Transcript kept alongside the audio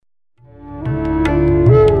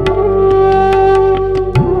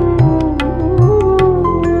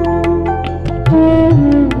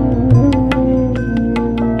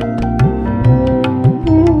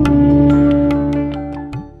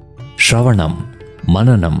Shravanam,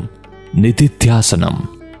 Mananam, Nididhyasanam.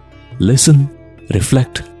 Listen,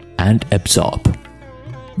 reflect, and absorb.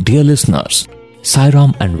 Dear listeners, Sai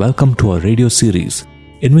Ram and welcome to our radio series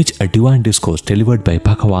in which a divine discourse delivered by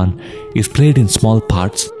Bhagavan is played in small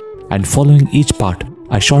parts, and following each part,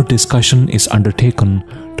 a short discussion is undertaken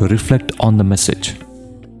to reflect on the message.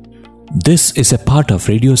 This is a part of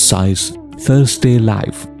Radio Sai's Thursday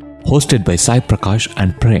Live, hosted by Sai Prakash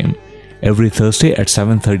and Prem, every Thursday at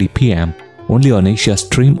 7:30 p.m. only on Asia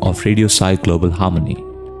stream of Radio Sai Global Harmony.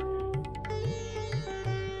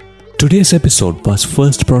 Today's episode was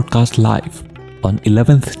first broadcast live on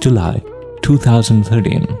 11th July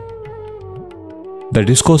 2013. The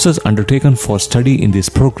discourses undertaken for study in this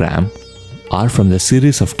program are from the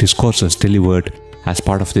series of discourses delivered as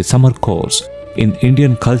part of the summer course in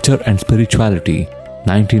Indian Culture and Spirituality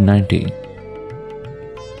 1990.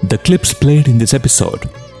 The clips played in this episode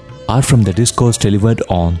are from the discourse delivered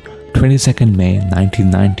on 22nd May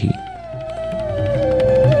 1990.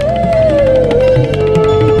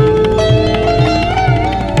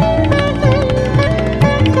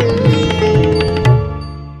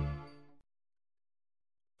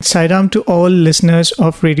 Sai Ram to all listeners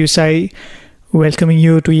of Radio Sai, welcoming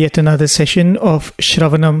you to yet another session of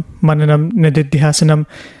Shravanam, Mananam, Nididhyasanam.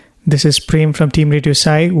 This is Prem from Team Radio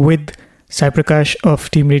Sai with Sai Prakash of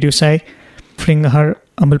Team Radio Sai, offering our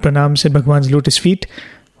humble pranams at Bhagwan's lotus feet.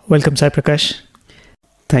 Welcome, Sai Prakash.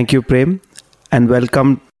 Thank you, Prem, and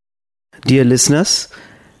welcome, dear listeners.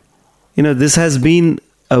 This has been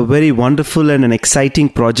a very wonderful and an exciting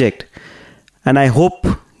project, and I hope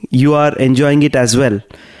you are enjoying it as well.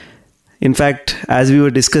 In fact, as we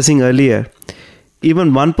were discussing earlier,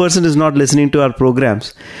 even one person is not listening to our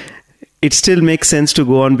programs, it still makes sense to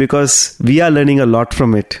go on because we are learning a lot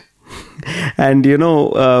from it. And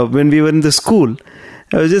when we were in the school,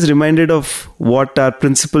 I was just reminded of what our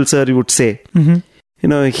principal sir would say.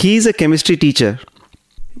 Mm-hmm. He's a chemistry teacher.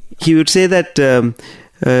 He would say that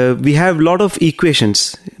we have a lot of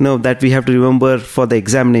equations, that we have to remember for the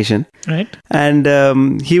examination. Right.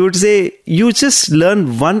 And he would say, you just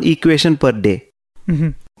learn one equation per day. Mm-hmm.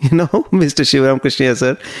 Mr. Shivaram Krishna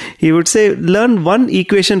sir, he would say, learn one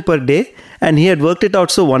equation per day. And he had worked it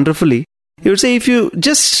out so wonderfully. He would say, if you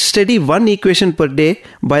just study one equation per day,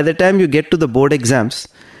 by the time you get to the board exams,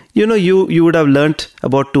 you would have learnt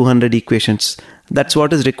about 200 equations. That's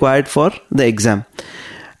what is required for the exam.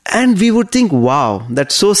 And we would think, wow,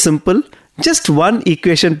 that's so simple. Just one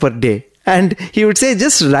equation per day. And he would say,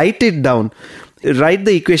 just write it down. Write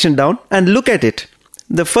the equation down and look at it.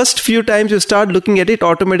 The first few times you start looking at it,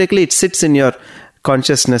 automatically it sits in your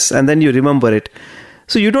consciousness and then you remember it.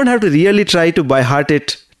 So you don't have to really try to by heart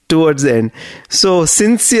it towards the end. So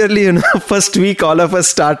sincerely, first week all of us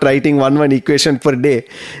start writing one equation per day.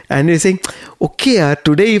 And we're saying, okay,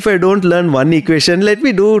 today if I don't learn one equation, let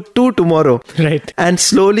me do 2 tomorrow. Right. And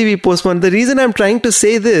slowly we postpone. The reason I'm trying to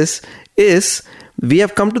say this is we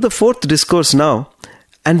have come to the 4th discourse now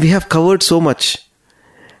and we have covered so much.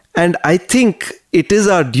 And I think it is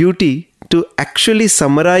our duty to actually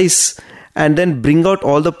summarize and then bring out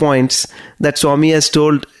all the points that Swami has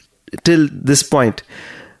told till this point.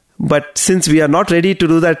 But since we are not ready to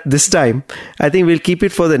do that this time, I think we'll keep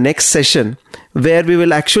it for the next session where we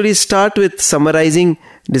will actually start with summarizing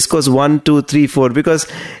discourse 1, 2, 3, 4 because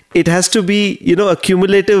it has to be, a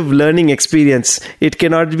cumulative learning experience. It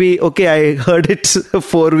cannot be, okay, I heard it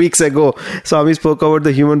 4 weeks ago. Swami spoke about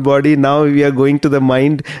the human body. Now we are going to the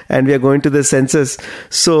mind and we are going to the senses.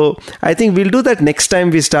 So I think we'll do that next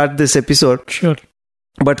time we start this episode. Sure.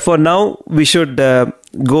 But for now, we should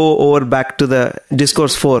go over back to the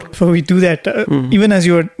discourse 4. Before we do that, even as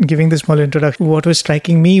you were giving this small introduction, what was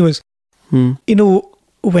striking me was,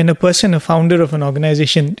 when a person, a founder of an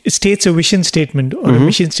organization, states a vision statement or a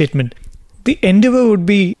mission statement, the endeavor would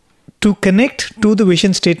be to connect to the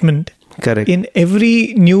vision statement. Correct. In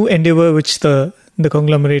every new endeavor which the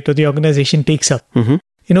conglomerate or the organization takes up. Mm-hmm.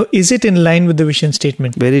 Is it in line with the vision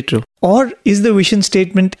statement? Very true. Or is the vision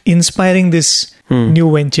statement inspiring this new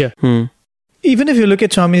venture? Even if you look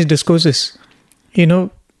at Swami's discourses, the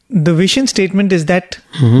vision statement is that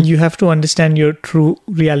you have to understand your true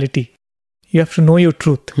reality. You have to know your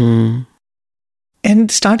truth. And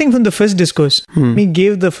starting from the first discourse, he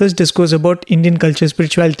gave the first discourse about Indian culture,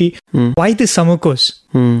 spirituality. Why this summer course?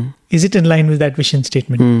 Is it in line with that vision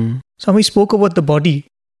statement? Swami spoke about the body.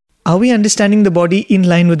 Are we understanding the body in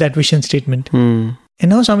line with that vision statement? And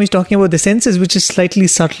now Swami is talking about the senses, which is slightly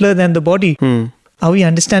subtler than the body. Are we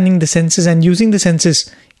understanding the senses and using the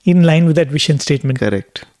senses in line with that vision statement.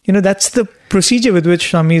 Correct. That's the procedure with which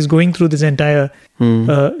Swami is going through this entire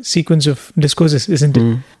sequence of discourses, isn't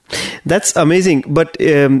it? That's amazing. But,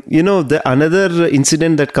 the another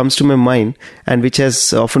incident that comes to my mind, and which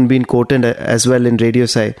has often been quoted as well in Radio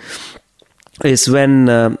Sai, is when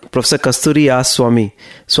Professor Kasturi asked Swami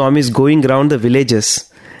is going around the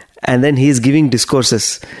villages, and then he is giving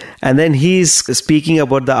discourses, and then he is speaking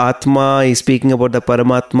about the Atma, he's speaking about the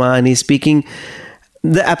Paramatma, and he's speaking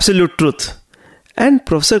the absolute truth. And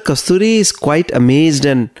Professor Kasturi is quite amazed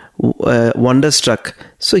and wonderstruck.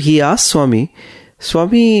 So he asked Swami,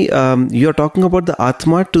 you're talking about the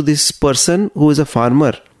Atma to this person who is a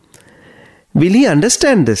farmer. Will he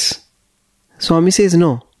understand this? Swami says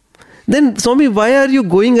no. Then Swami, why are you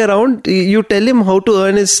going around? You tell him how to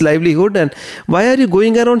earn his livelihood, and why are you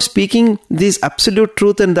going around speaking this absolute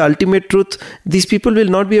truth and the ultimate truth? These people will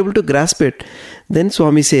not be able to grasp it. Then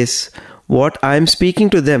Swami says, what I am speaking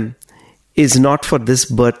to them is not for this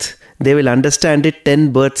birth. They will understand it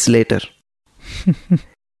 10 births later.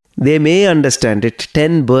 They may understand it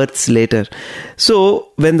 10 births later. So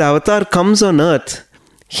when the avatar comes on earth,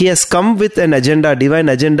 he has come with an agenda, divine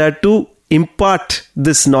agenda, to impart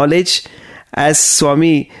this knowledge. As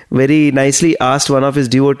Swami very nicely asked one of his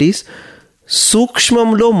devotees,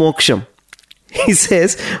 Sukshmam lo moksham. He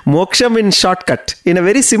says moksham in shortcut, in a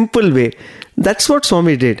very simple way. That's what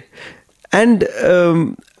Swami did. And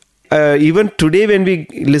even today when we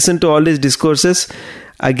listen to all these discourses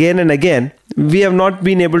again and again, we have not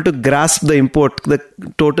been able to grasp the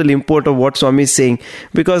total import of what Swami is saying,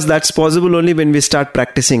 because that's possible only when we start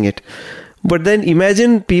practicing it. But then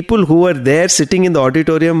imagine people who were there sitting in the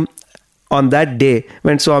auditorium on that day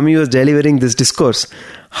when Swami was delivering this discourse.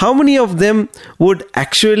 How many of them would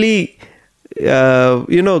actually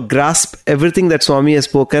grasp everything that Swami has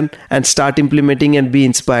spoken and start implementing and be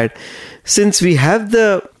inspired? Since we have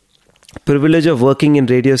the privilege of working in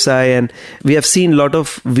Radio Sai and we have seen a lot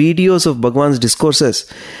of videos of Bhagwan's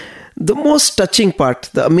discourses, the most touching part,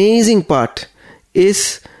 the amazing part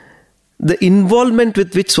is the involvement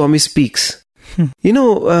with which Swami speaks.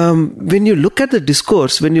 When you look at the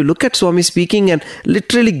discourse, when you look at Swami speaking and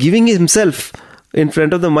literally giving himself in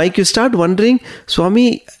front of the mic, you start wondering,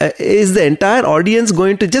 Swami, is the entire audience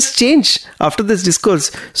going to just change after this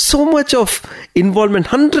discourse? So much of involvement,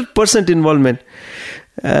 100% involvement.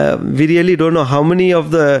 We really don't know how many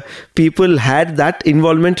of the people had that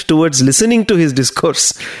involvement towards listening to his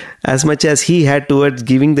discourse as much as he had towards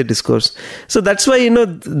giving the discourse. So that's why,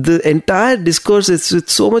 the entire discourse is with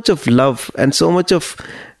so much of love and so much of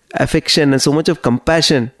affection and so much of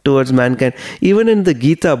compassion towards mankind. Even in the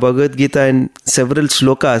Gita, Bhagavad Gita, in several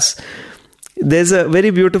shlokas, there's a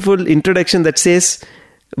very beautiful introduction that says,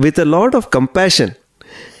 with a lot of compassion,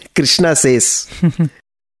 Krishna says.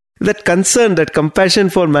 That concern, that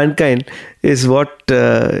compassion for mankind is what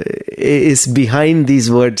is behind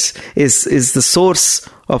these words, is the source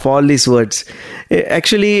of all these words.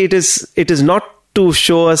 Actually, it is not to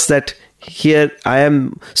show us that here I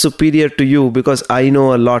am superior to you because I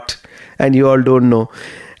know a lot and you all don't know.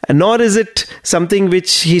 Nor is it something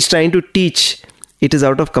which he's trying to teach. It is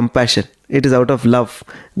out of compassion. It is out of love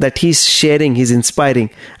that he's sharing, he's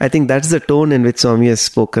inspiring. I think that's the tone in which Swami has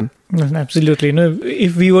spoken. Absolutely.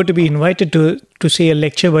 If we were to be invited to say a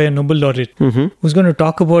lecture by a Nobel laureate who's going to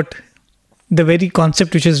talk about the very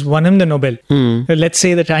concept which has won him the Nobel. Let's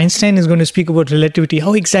say that Einstein is going to speak about relativity.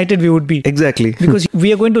 How excited we would be. Exactly. Because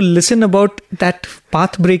we are going to listen about that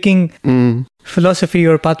path-breaking philosophy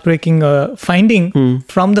or path-breaking finding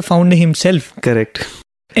from the founder himself. Correct.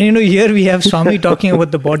 And here we have Swami talking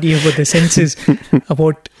about the body, about the senses,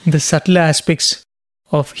 about the subtler aspects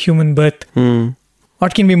of human birth.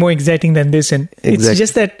 What can be more exciting than this? And it's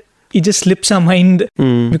just that it just slips our mind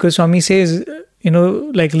because Swami says,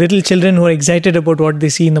 like little children who are excited about what they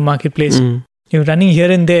see in the marketplace. You're running here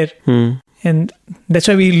and there. And that's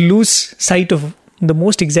why we lose sight of the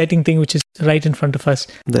most exciting thing which is right in front of us.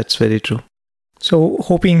 That's very true. So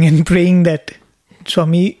hoping and praying that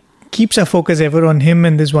Swami keeps our focus ever on him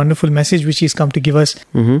and this wonderful message which he's come to give us.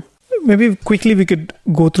 Maybe quickly we could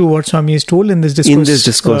go through what Swami has told in this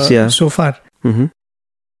discourse, so far.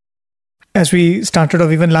 As we started off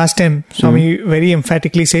even last time, Swami very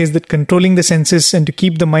emphatically says that controlling the senses and to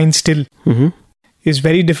keep the mind still is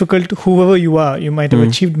very difficult. Whoever you are, you might have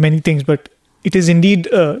achieved many things, but it is indeed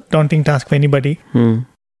a daunting task for anybody. And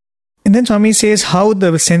then Swami says how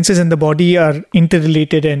the senses and the body are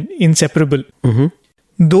interrelated and inseparable.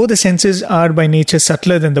 Though the senses are by nature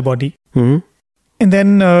subtler than the body. And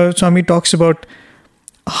then Swami talks about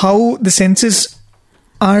how the senses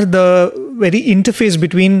are the very interface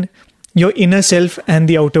between your inner self and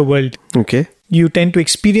the outer world. Okay. you tend to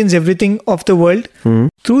experience everything of the world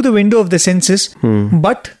through the window of the senses,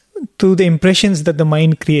 but through the impressions that the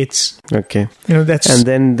mind creates. Okay. That's... And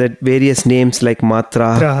then the various names like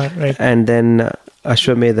Matra, right. And then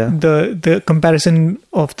Ashwamedha. The comparison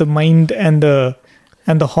of the mind and the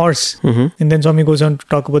horse. And then Swami goes on to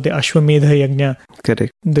talk about the Ashwamedha Yajna.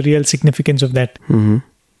 Correct. The real significance of that.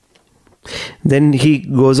 Then he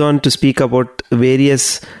goes on to speak about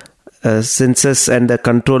various senses and the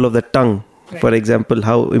control of the tongue. For example,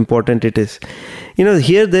 how important it is.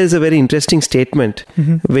 Here there is a very interesting statement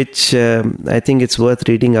which I think it's worth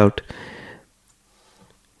reading out.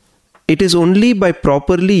 It is only by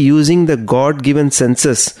properly using the God-given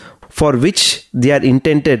senses for which they are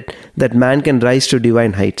intended that man can rise to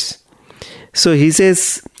divine heights. So he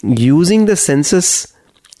says, using the senses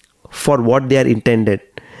for what they are intended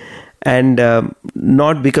and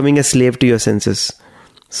not becoming a slave to your senses.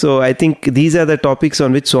 So I think these are the topics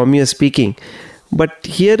on which Swami is speaking. But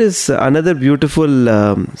here is another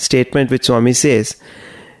beautiful statement which Swami says.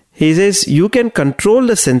 He says, you can control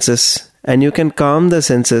the senses and you can calm the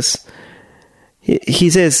senses. He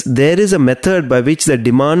says, there is a method by which the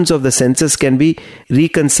demands of the senses can be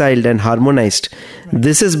reconciled and harmonized.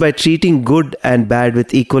 This is by treating good and bad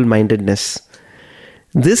with equal mindedness.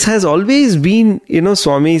 This has always been,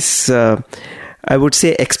 Swami's I would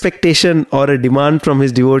say expectation or a demand from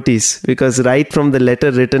his devotees, because right from the letter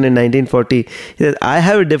written in 1940, he said, I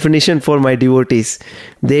have a definition for my devotees.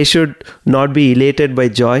 They should not be elated by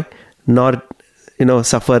joy, nor,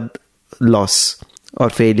 suffer loss or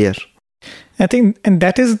failure. I think, and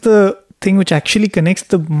that is the thing which actually connects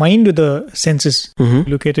the mind with the senses.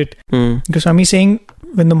 Look at it. Because Swami is saying,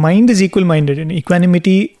 when the mind is equal-minded and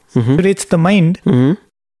equanimity liberates the mind,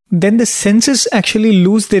 then the senses actually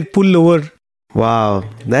lose their pull over. Wow,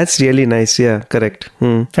 that's really nice. Yeah, correct.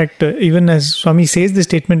 In fact, even as Swami says the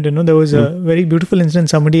statement, there was a very beautiful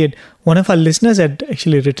incident. One of our listeners had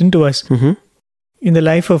actually written to us in the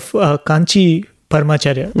life of Kanchi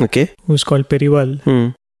Paramacharya, who's called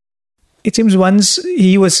Periwal. It seems once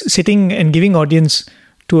he was sitting and giving audience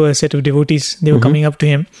to a set of devotees. They were coming up to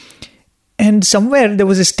him. And somewhere there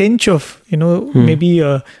was a stench of, maybe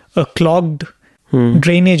a clogged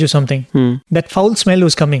drainage or something. That foul smell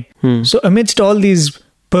was coming. So amidst all these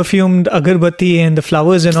perfumed agarbatti and the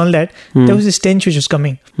flowers and all that, there was a stench which was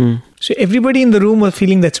coming. So everybody in the room was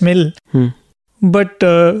feeling that smell. But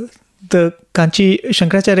the Kanchi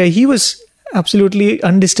Shankaracharya, he was absolutely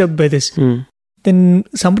undisturbed by this. Then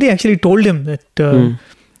somebody actually told him that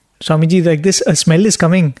Swamiji, like this, a smell is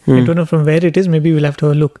coming. I don't know from where it is. Maybe we'll have to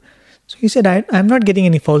have a look. So he said, I'm not getting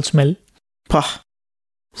any foul smell. Pah.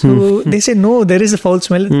 So they said, no, there is a foul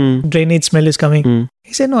smell. Drainage smell is coming.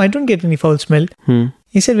 He said, no, I don't get any foul smell.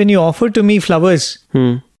 He said, when you offer to me flowers,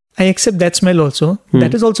 I accept that smell also.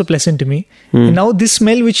 That is also pleasant to me. And now this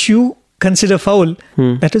smell which you consider foul,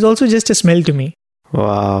 that is also just a smell to me.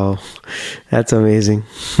 Wow, that's amazing.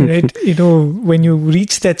 Right? When you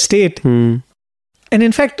reach that state. And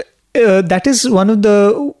in fact, that is one of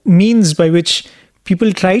the means by which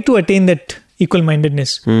people try to attain that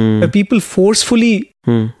equal-mindedness. Where people forcefully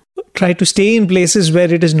try to stay in places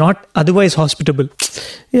where it is not otherwise hospitable.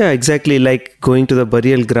 Yeah, exactly. Like going to the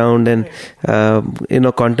burial ground and,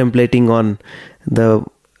 contemplating on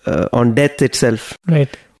on death itself.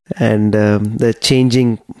 Right. And the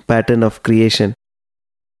changing pattern of creation.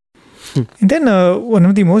 And then one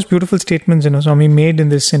of the most beautiful statements, Swami made in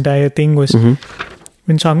this entire thing was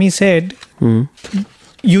when Swami said,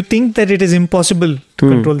 you think that it is impossible to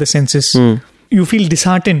control the senses. You feel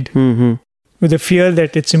disheartened with the fear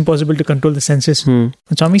that it's impossible to control the senses. And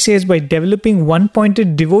Swami says, by developing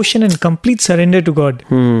one-pointed devotion and complete surrender to God,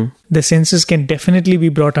 the senses can definitely be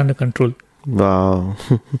brought under control. Wow.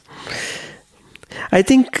 I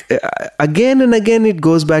think again and again it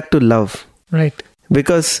goes back to love. Right.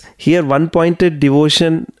 Because here one-pointed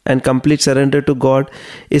devotion and complete surrender to God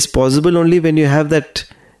is possible only when you have that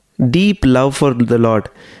deep love for the Lord.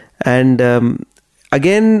 And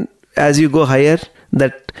again, as you go higher,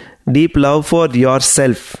 that deep love for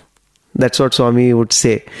yourself. That's what Swami would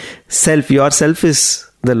say. Yourself is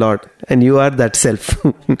the Lord and you are that self.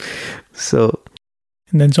 And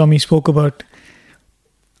then Swami spoke about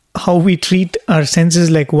how we treat our senses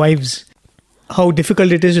like wives. How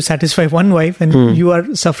difficult it is to satisfy one wife, and you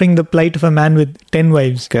are suffering the plight of a man with 10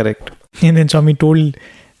 wives. Correct. And then Swami told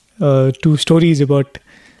 2 stories about,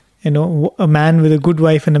 a man with a good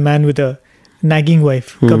wife and a man with a nagging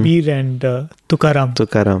wife, Kabir and Tukaram.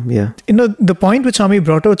 Tukaram, yeah. The point which Swami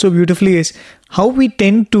brought out so beautifully is how we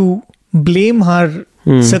tend to blame our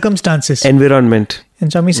circumstances, environment.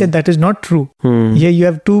 and Swami said that is not true. Here you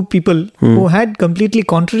have two people who had completely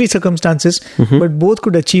contrary circumstances, but both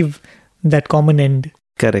could achieve that common end.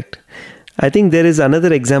 Correct. I think there is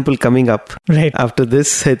another example coming up. Right. After this,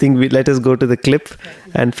 I think let us go to the clip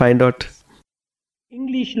and find out.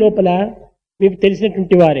 English లోపల మీకు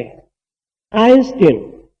తెలిసినటువంటి వారే Einstein.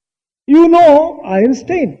 You know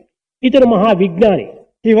Einstein. ఇతను మహా విజ్ఞాని.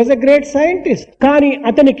 He was a great scientist. కానీ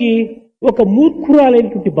అతనికి ఒక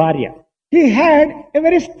మూర్ఖురాలైనటువంటి భార్య. He had a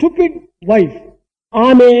very stupid wife.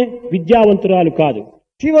 ఆమె విద్యావంతురాలు కాదు.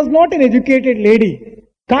 She was not an educated lady.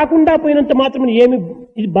 కాకుండా పోయినంత మాత్రం ఏమి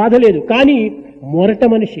ఇది బాధ లేదు, కానీ మొరట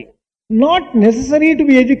మనిషి. Not necessary to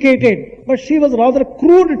be educated, but she was rather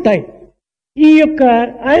crude type. ఈ యొక్క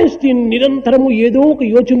ఐన్స్టీన్ నిరంతరము ఏదో ఒక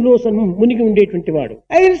యోచనలో మునిగి ఉండేటువంటి వాడు.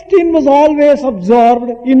 Einstein was always absorbed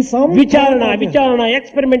in some విచారణ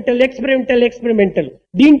ఎక్స్పెరిమెంటల్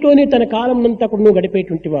దీంట్లోనే తన కాలం అంతా కూడా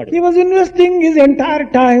గడిపేటువంటి వాడు. He was investing his entire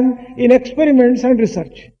time in experiments and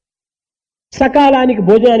research. సకాలానికి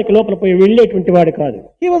భోజనానికి లోపల పోయి వెళ్ళేటువంటి వాడు కాదు.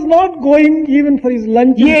 He was not going even for his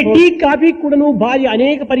lunch. A tea coffee కూడాను భార్య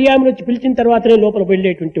అనేక పర్యాయములు వచ్చి పిలిచిన తర్వాతనే లోపల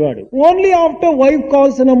వెళ్ళేటువంటి వాడు. Only after wife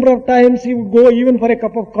calls a number of times he would go even for a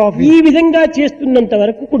cup of coffee. ఈ విధంగా చేస్తున్నంత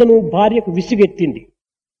వరకు కూడాను భార్యకు విసుగెత్తింది.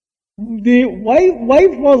 The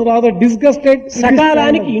wife was rather disgusted.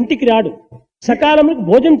 సకాలానికి ఇంటికి రాడు, సకాలానికి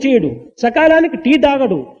భోజనం చేయడు, సకాలానికి టీ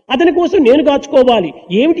తాగడు, అతని కోసం నేను కాచుకోవాలి,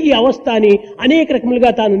 ఏమిటి ఈ అవస్థ అని అనేక రకములుగా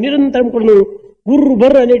తాను నిరంతరం కూడా గుర్రు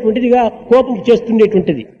బర్రు అనేటువంటిదిగా కోపం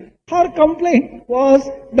చేస్తుండేటువంటిది. Her complaint was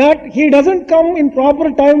that he doesn't come in proper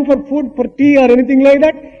time for food, for tea or anything like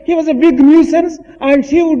that. He was a big nuisance and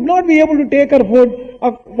she would not be able to take her food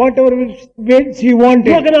whatever she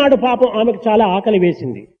wanted. ఒకనాడు పాపం ఆమెకు చాలా ఆకలి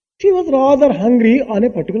వేసింది. She was rather hungry on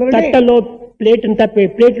a particular day. తట్టలో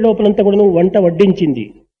plate లోపలంతా కూడా వంట వడ్డించింది.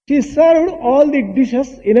 She served all the dishes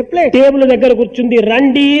in a plate. Table దగ్గర కూర్చుంది.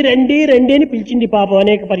 రండి రండి రండి అని పిలిచింది పాపం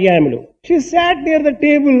అనేక పర్యాయములు. She sat near the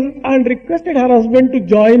table and requested her husband to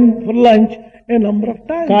join for lunch a number of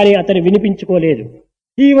times. కానీ అతను వినిపించుకోలేదు.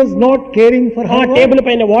 He was not caring for her. ఆ టేబుల్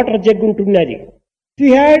పైన వాటర్ జగ్ ఉంటున్నది. She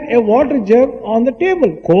had a water jug on the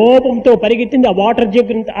table. కోపంతో పరిగెత్తింది. ఆ water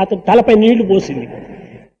jug అతని తలపై నీళ్లు పోసింది.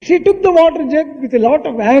 She took the water jug with a lot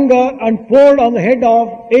of anger and poured on the head of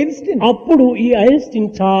Einstein. అప్పుడు ఈ ఐన్స్టీన్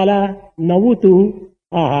చాలా నవ్వుతూ,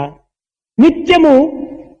 ఆహా, నిత్యము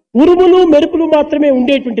ఉరుములు మెరుపులు మాత్రమే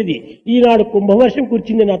ఉండేటువంటిది, ఈనాడు కుంభవర్షం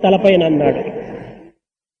కూర్చుంది నా తలపైన అన్నాడు.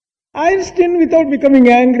 Einstein, without becoming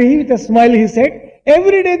angry, with a smile, he said,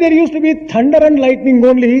 every day there used to be thunder and lightning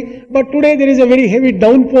only, but today there is a very heavy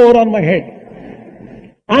downpour on my head.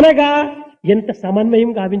 అనగా ఎంత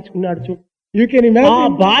సమన్వయం గావించుకున్నాడు చూడు. You can imagine. ఆ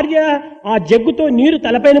భార్య ఆ జగ్గుతో నీరు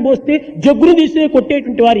తలపైన పోస్తే జగ్గును తీసి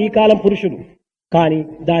కొట్టేటువంటి వారు ఈ కాలం పురుషులు, కానీ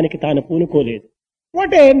దానికి తాను పూనుకోలేదు.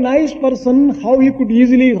 What a nice person, how he could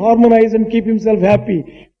easily harmonize and keep himself happy.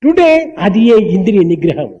 Today, అది ఏ ఇంద్రియ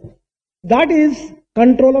నిగ్రహం. that is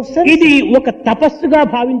control of sense. ఇది ఒక తపస్సుగా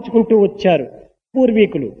భావించుకుంటూ వచ్చారు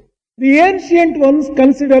పూర్వీకులు. The ancient ones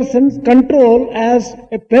consider sense control as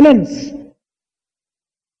a penance.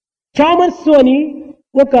 Chalmers అని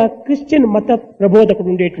ఒక క్రిస్టియన్ మత ప్రబోధకుడు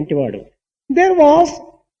ఉండేటువంటి వాడు. There was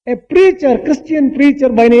a preacher, Christian preacher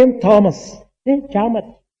by name Thomas.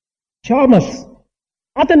 Chalmers.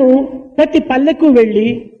 అతను ప్రతి పల్లెకు వెళ్లి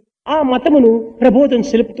ఆ మతమును ప్రబోధన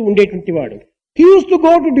సెలుపుతూ ఉండేటువంటి వాడు. He used to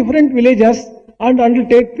go to different villages and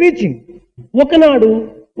undertake preaching. ఒకనాడు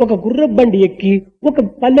ఒక గుర్రపు బండి ఎక్కి ఒక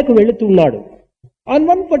పల్లెకు వెళుతున్నాడు. On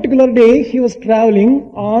one particular day he was traveling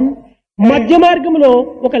on మధ్య మార్గంలో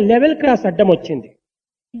ఒక లెవెల్ క్రాస్ అడ్డం వచ్చింది.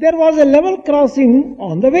 There was a level crossing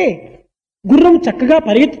on the way. గుర్రం చక్కగా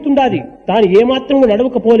పరిగెత్తుతుండాది, తాను ఏమాత్రం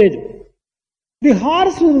నడవకపోలేదు. The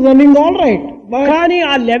horse was running all right, కానీ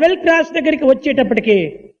ఆ లెవెల్ క్రాస్ దగ్గరికి వచ్చేటప్పటికే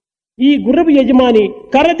ఈ గుర్రపు యజమాని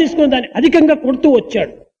కర్ర తీసుకుని దాన్ని అధికంగా కొడుతూ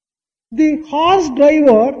వచ్చాడు. The horse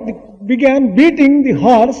driver began beating the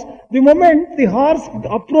horse the moment the horse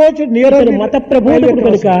approached nearer. మత ప్రబోధకుడు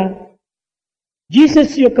కనుక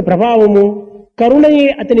జీసస్ యొక్క ప్రభావము కరుణయే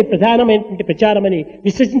అతని ప్రధానమైనటువంటి ప్రచారమని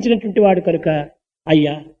విశ్వసించినటువంటి వాడు కనుక,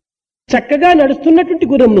 అయ్యా చక్కగా నడుస్తున్నటువంటి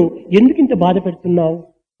గుర్రంను ఎందుకు ఇంత బాధ పెడుతున్నావు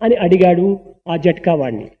అని అడిగాడు ఆ జట్కా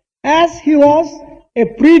వాడిని. As he was a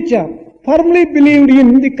preacher, firmly believed in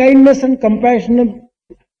the kindness and compassion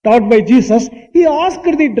taught by Jesus, he asked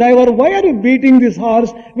the driver, why are you beating this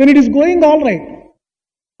horse when it is going all right?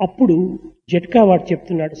 అప్పుడు జట్కా వాడు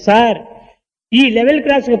చెప్తున్నాడు, sir ఈ level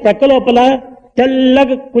cross ప్రక్క లోపల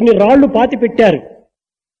తెల్లగా కొన్ని రాళ్లు పాతి పెట్టారు.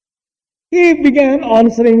 He began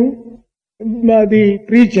answering the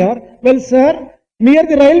preacher, well sir, near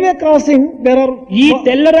the railway crossing there are ఈ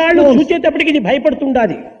తెల్ల రాళ్లు చూసేటప్పటికి ఇది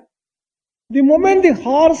భయపడుతుండాది. The moment the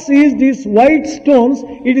horse sees these white stones,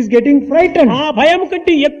 it is getting frightened. ఆ భయం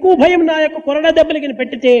కంటే ఎక్కువ భయం నా యొక్క కొరడా దెబ్బలకి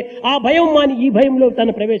పెట్టితే ఆ భయం మాని ఈ భయంలో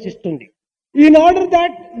తను ప్రవేశిస్తుంది. In order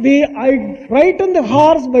that I frighten the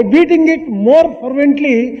horse by beating it more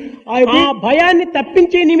fervently, ఆ భయాన్ని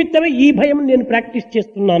తప్పించే నిమిత్తమే ఈ భయం నేను ప్రాక్టీస్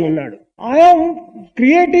చేస్తున్నాను అన్నాడు. I am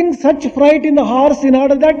creating such fright in the horse in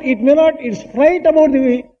order that its fright about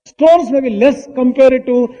the stones may be less compared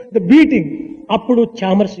to the beating. అప్పుడు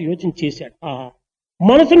చామర్స్ యోచన చేశాడు,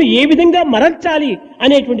 మనసును ఏ విధంగా మరల్చాలి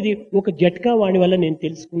అనేటువంటిది ఒక జట్కా వాణి వల్ల నేను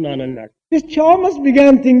తెలుసుకున్నానన్నాడు. This Chalmers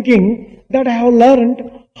began thinking that I have learned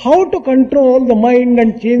how to control the mind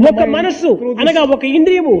and change the ఒక మనస్సు అనగా ఒక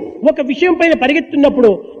ఇంద్రియము ఒక విషయం పైన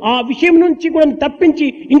పరిగెత్తున్నప్పుడు ఆ విషయం నుంచి కూడా తప్పించి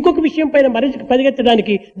ఇంకొక విషయం పైన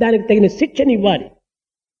పరిగెత్తడానికి దానికి తగిన శిక్షణ ఇవ్వాలి.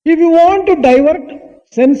 If you want to divert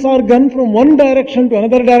sense organ from one direction to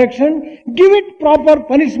another direction, give it proper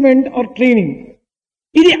punishment or training.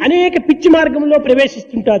 ఇది అనేక పిచ్చి మార్గంలో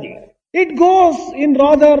ప్రవేశిస్తుంటాది. It goes in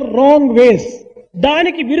rather wrong ways.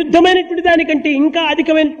 దానికి విరుద్ధమైనటువంటి దానికంటే ఇంకా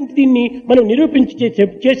అధికమైనటువంటి దీన్ని మనం నిరూపించి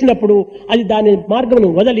చేసినప్పుడు అది దాని మార్గమును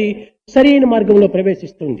వదిలి సరైన మార్గంలో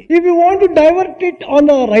ప్రవేశిస్తుంది. If you want to divert it on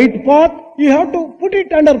the right path, you have to put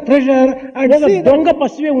it under pressure and see దొంగ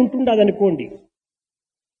పశువే ఉంటుండదు అనుకోండి.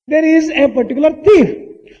 There is a particular thief.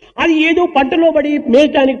 అది ఏదో పంటలో పడి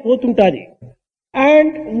మేయటానికి పోతుంటాది. And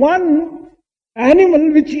one animal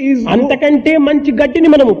which is అంతకంటే మంచి గడ్డిని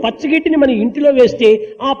మనము పచ్చగడ్డిని మన ఇంటిలో వేస్తే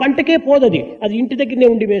ఆ పంటకే పోదది, అది ఇంటి దగ్గరనే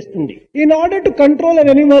ఉండి వేస్తుంది. In order to control an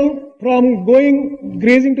animal from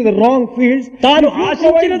grazing to the wrong fields, తాను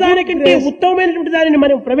ఆశించిన దానికంటే ఉత్తమమైనటువంటి దానిని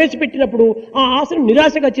మనం ప్రవేశపెట్టినప్పుడు ఆ ఆశను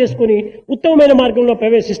నిరాశగా చేసుకుని ఉత్తమమైన మార్గంలో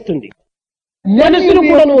ప్రవేశిస్తుంది. మనసులు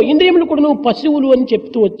కూడాను ఇంద్రియములు కూడాను పశువులు అని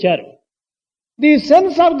చెప్తూ వచ్చారు. The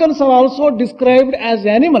sense organs are also described as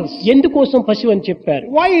animals. ఎందుకోసం పశువు అని చెప్పారు?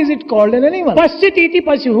 Why is it called an animal? పశ్యతీతి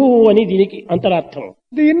పశువు అని దీనికి అంతరార్థం.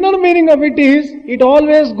 The inner meaning of it is, it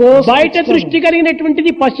always goes బయట దృష్టి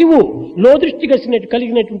కలిగినటువంటిది పశువు, లో దృష్టి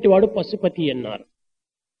కలిగినటువంటి వాడు పశుపతి అన్నారు.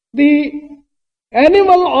 The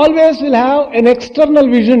animal always will have an external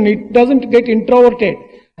vision. It doesn't get introverted.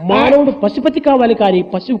 మానవుడు పశుపతి కావాలి కానీ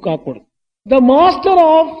పశువు కాకూడదు. The master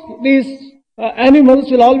of these animals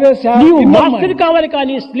will always have నీవు inner మాస్టర్ mind. కావాలి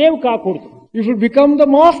కానీ స్లేవ్ కాకూడదు. You should become the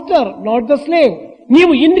master, not the slave.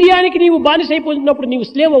 నీవు ఇంద్రియానికి నీవు బానిసైపోతున్నప్పుడు నీవు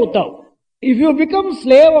స్లేవ్ అవుతావు. If you become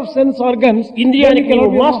slave of sense organs, ఇంద్రియానికి then you నీవు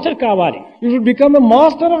cannot be a మాస్టర్ కావాలి. You should become a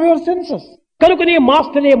master of your senses. కనుక నీ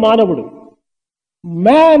మాస్టరే మానవుడు.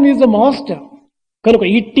 Man is a master. కనుక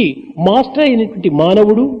ఇట్టి మాస్టర్ అయినటువంటి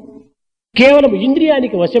మానవుడు కేవలం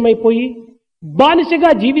ఇంద్రియానికి వశమైపోయి బానిసగా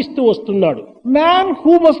జీవిస్తూ వస్తున్నాడు. Man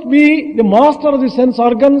who must be the master of the sense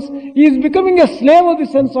organs is becoming a slave of the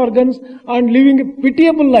sense organs and living a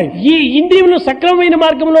pitiable life. ఈ ఇంద్రియములను సక్రమమైన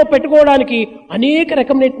మార్గంలో పెట్టుకోవడానికి అనేక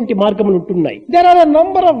రకమైనటువంటి మార్గములు ఉంటున్నాయి. There are a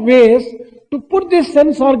number of ways to put these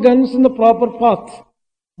sense organs in the proper path.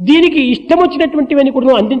 దీనికి ఇష్టం వచ్చినటువంటివన్నీ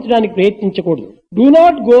కూడా అందించడానికి ప్రయత్నించకూడదు. Do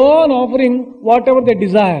not go on offering whatever they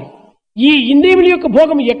desire. ఈ ఇంద్రియముల యొక్క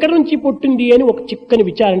భోగం ఎక్కడి నుంచి పుట్టింది అని ఒక చిక్కని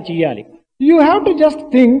విచారణ చేయాలి. You have to just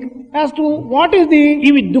think as to what is the...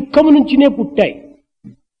 ఇవి దుఃఖము నుంచినే పుట్టాయి.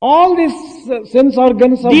 All these sense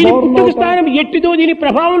organs are దీని born పుట్టుక out of... స్థానం ఎట్టిదో దీని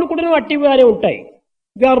ప్రభావం కూడా అట్టిగానే ఉంటాయి.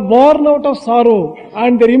 They are born out of sorrow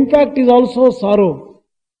and their impact is also sorrow.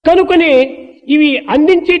 కనుకనే ఇవి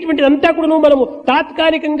అందించేటువంటి అంతా కూడా మనము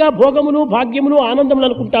తాత్కాలికంగా భోగములు భాగ్యములు ఆనందములు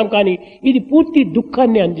అనుకుంటాం కానీ ఇది పూర్తి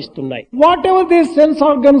దుఃఖాన్ని అందిస్తున్నాయి. Whatever these sense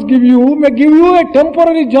organs give you may give you a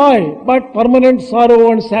temporary joy but permanent sorrow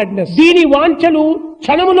and sadness. దీని వాంఛలు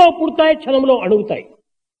క్షణములో పుడతాయి, క్షణములో అణుగుతాయి.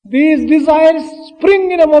 These desires spring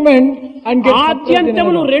in a moment and get suppressed in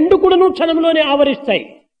ఆద్యంతములు another. రెండు కూడాను క్షణములోనే ఆవరిస్తాయి.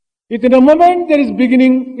 Within a moment there is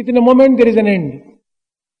beginning, within a moment there is an end.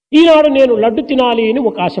 ఈనాడు నేను లడ్డు తినాలి అని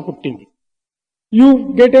ఒక ఆశ పుట్టింది. You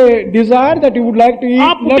get a desire that you would like to ఆ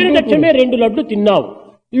eat పుట్టిన laddu. తక్షణమే 2 లడ్డు తిన్నావు.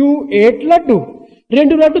 You ate laddu.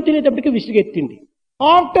 2 laddu తినేటప్పటికి విసుగెత్తింది.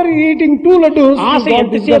 After eating 2 laddus, Asha you got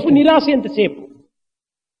ఎంతసేపు, disgusted. నిరాశ ఎంతసేపు,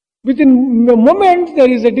 Within a moment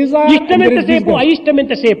there is a desire ఇష్టం and there is ఎంతసేపు, disgust. అయిష్టం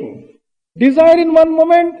ఎంతసేపు. Desire in one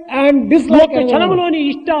moment and dislike ఒక in another. క్షణంలోని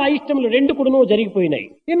ఇష్ట అయిష్టములు రెండు కూడాను జరిగిపోయినాయి.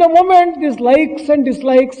 In a moment these likes and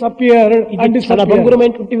dislikes appear and ఇది చాలా disappear.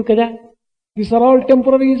 భంగురమైనటువంటివి కదా. These are all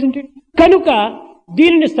temporary, isn't it? కనుక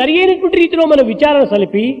దీనిని సరి అయినటువంటి రీతిలో మనం విచారణ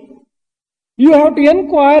సలిపి You have to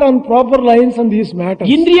inquire on proper lines on these matters.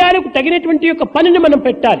 ఇంద్రియాలకు తగినటువంటి యొక్క పనిని మనం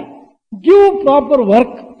పెట్టాలి. Give proper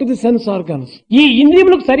work to the sense organs. ఈ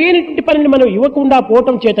ఇంద్రియములకు సరి అయినటువంటి పనిని మనం ఇవ్వకుండా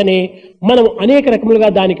పోవటం చేతనే మనం అనేక రకములుగా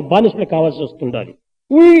దానికి బానిసలు కావాల్సి వస్తుండాలి.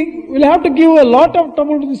 We will have to give a lot of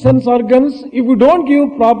trouble to the sense organs if we don't give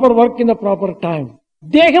proper work in the proper time.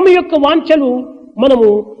 దేహం యొక్క వాంఛలు మనము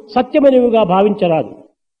సత్యమనివిగా భావించరాదు.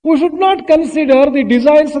 We should not consider the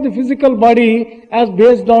desires of the physical body as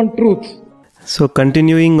based on truth. So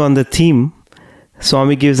continuing on the theme,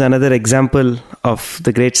 Swami gives another example of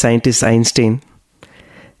the great scientist Einstein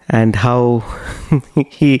and how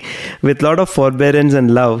he, with lot of forbearance and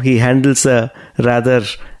love, he handles a rather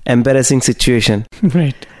embarrassing situation.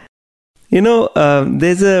 Right. You know,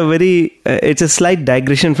 there's a very, it's a slight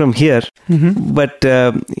digression from here, but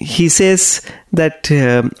he says that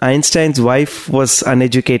Einstein's wife was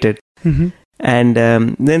uneducated. And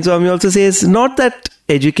then Swami also says, not that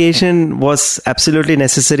education was absolutely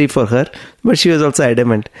necessary for her, but she was also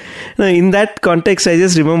adamant. Now, in that context, I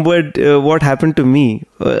just remembered what happened to me,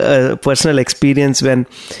 a personal experience when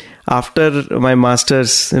after my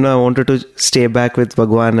master's, I wanted to stay back with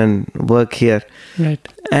Bhagwan and work here. Right.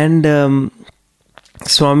 And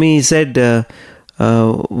Swami said,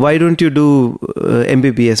 why don't you do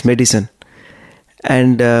MBBS, medicine?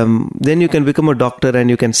 And then you can become a doctor and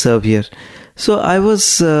you can serve here. So I was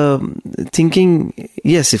thinking,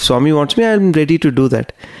 yes, if Swami wants me, I'm ready to do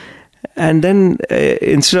that. And then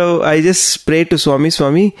instead of, I just prayed to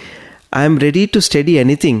Swami, I'm ready to study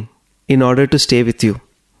anything in order to stay with you.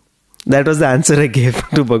 That was the answer I gave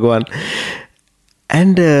to Bhagwan.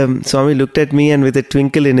 And Swami looked at me and with a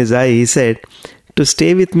twinkle in his eye, he said, to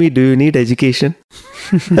stay with me, do you need education?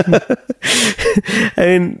 I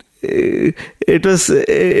mean, it was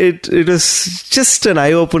just an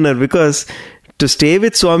eye opener, because to stay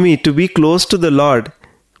with Swami, to be close to the Lord,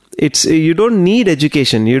 it's, you don't need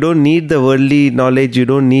education, you don't need the worldly knowledge, you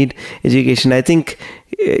don't need education. I think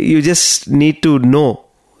you just need to know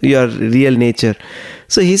your real nature.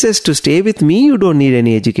 So he says, to stay with me, you don't need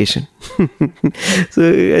any education. So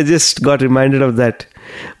I just got reminded of that.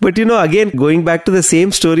 But again, going back to the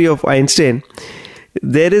same story of Einstein,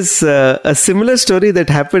 there is a similar story that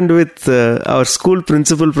happened with our school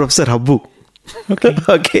principal, Professor Habbu. Okay.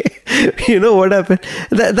 Okay. You know what happened?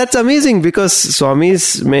 That's amazing, because Swami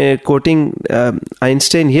is quoting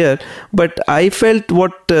Einstein here, but I felt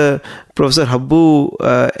what Professor Habbu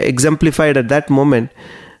exemplified at that moment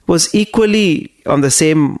was equally on the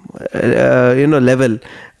same level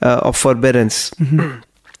of forbearance.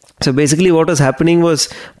 So basically what was happening was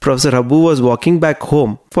Professor Habbu was walking back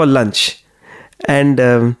home for lunch. And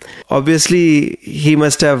obviously he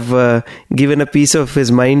must have given a piece of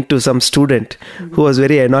his mind to some student who was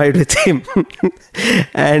very annoyed with him.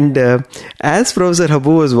 And as Professor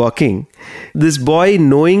Habbu was walking, this boy,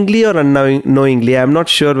 knowingly or unknowingly, I'm not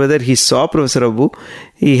sure whether he saw Professor Habbu,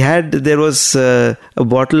 there was a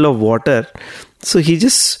bottle of water. So he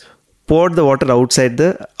just poured the water out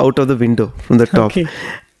of the window from the top. Okay.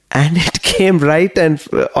 And it came right and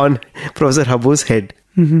on Professor Habbu's head.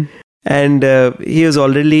 And he was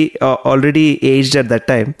already aged at that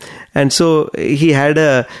time, and so he had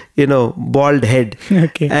a bald head.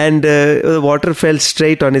 Okay. And the water fell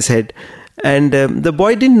straight on his head, and the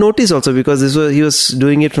boy didn't notice also, because he was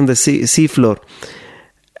doing it from the sea floor.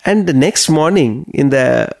 And the next morning in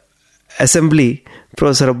the assembly,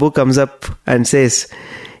 Professor Habbu comes up and says,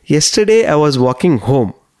 yesterday I was walking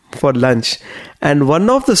home for lunch, and one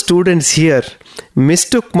of the students here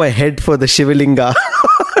mistook my head for the Shivalinga.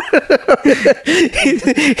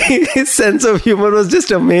 His sense of humor was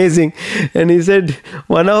just amazing. And he said,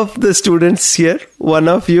 one of the students here, one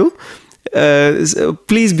of you,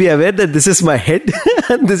 please be aware that this is my head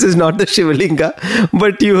and this is not the Shivalinga,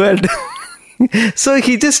 but you had... So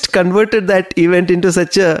he just converted that event into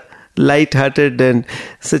such a light-hearted and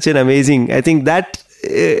such an amazing... I think that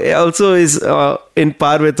also is in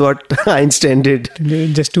par with what Einstein did.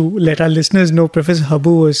 Just to let our listeners know, Professor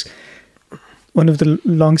Habbu was one of the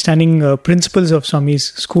long-standing principals of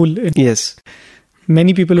Swami's school. Yes.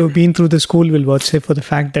 Many people who have been through the school will vouch for the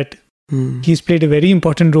fact that he's played a very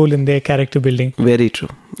important role in their character building. Very true.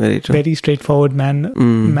 Very true. Very straightforward man,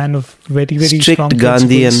 man of very, very strict strong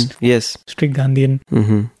Gandhian. Yes. Strict Gandhian.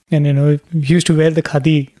 And he used to wear the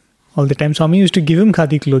khadi all the time. Swami used to give him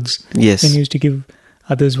khadi clothes. Yes. And he used to give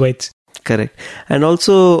others whites. Correct. And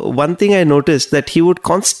also one thing I noticed, that he would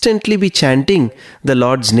constantly be chanting the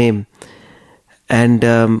Lord's name. And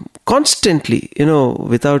constantly,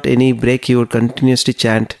 without any break, he would continuously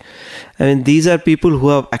chant. I mean, these are people who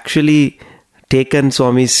have actually taken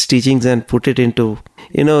Swami's teachings and put it into,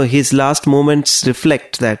 his last moments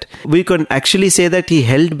reflect that. We can actually say that he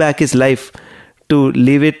held back his life to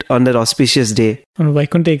live it on an auspicious day. On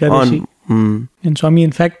Vaikuntha Ekadashi. And Swami,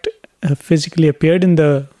 in fact, physically appeared in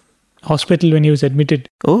the hospital when he was admitted.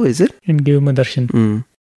 Oh, is it? And gave him a darshan.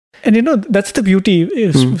 And that's the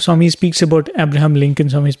beauty. Swami speaks about Abraham Lincoln,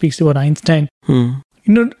 Swami speaks about Einstein.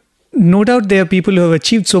 no doubt there are people who have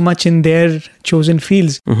achieved so much in their chosen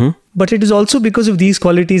fields, but it is also because of these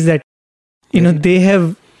qualities that, they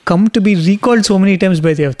have come to be recalled so many times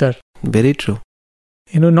by the avatar. Very true.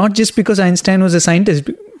 Not just because Einstein was a scientist,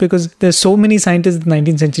 because there's so many scientists the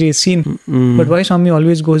 19th century has seen, but why Swami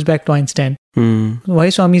always goes back to Einstein? Why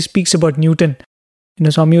Swami speaks about Newton?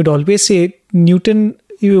 Swami would always say Newton,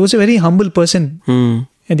 he was a very humble person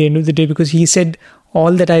at the end of the day, because he said,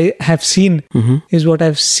 all that I have seen is what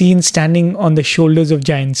I've seen standing on the shoulders of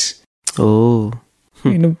giants. Oh.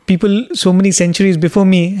 People so many centuries before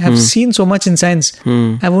me have seen so much in science.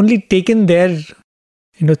 I've only taken their,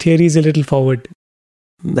 theories a little forward.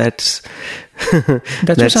 That's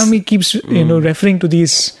why Swami keeps, referring to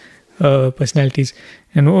these personalities.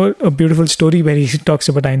 A beautiful story where he talks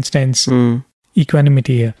about Einstein's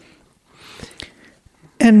equanimity here.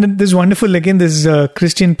 And this wonderful, again, this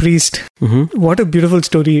Christian priest. What a beautiful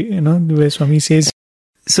story, where Swami says.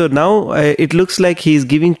 So now it looks like he's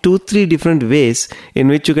giving 2-3 different ways in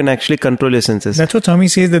which you can actually control your senses. That's what Swami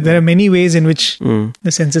says, that there are many ways in which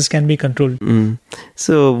the senses can be controlled.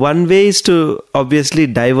 So one way is to obviously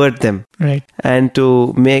divert them. Right. And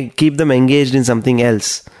to keep them engaged in something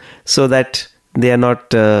else so that they are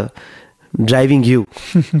not driving you.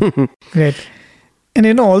 Right.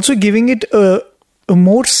 And also giving it a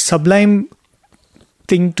more sublime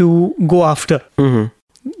thing to go after.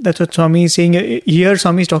 That's what Swami is saying. Here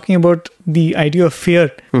Swami is talking about the idea of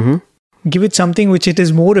fear. Give it something which it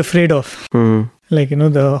is more afraid of. Like,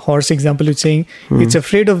 the horse example is saying, it's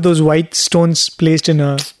afraid of those white stones placed in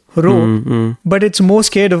a row, but it's more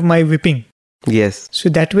scared of my whipping. Yes. So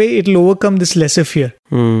that way it will overcome this lesser fear.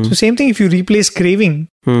 So same thing if you replace craving,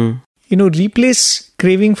 replace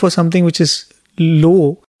craving for something which is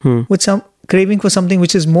low with some craving for something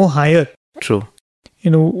which is more higher. True.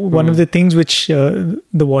 One of the things which the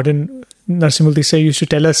warden Narasimha Sir used to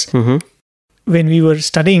tell us when we were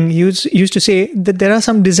studying, he used to say that there are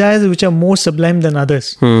some desires which are more sublime than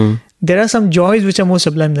others. There are some joys which are more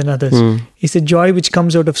sublime than others. It's the joy which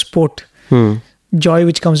comes out of sport, joy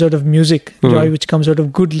which comes out of music, joy which comes out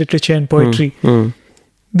of good literature and poetry.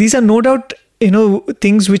 These are no doubt,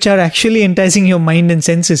 things which are actually enticing your mind and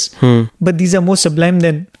senses, but these are more sublime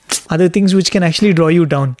than other things which can actually draw you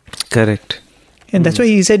down. Correct. And that's why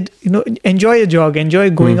he said, enjoy a jog, enjoy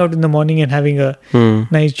going out in the morning and having a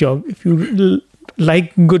nice jog. If you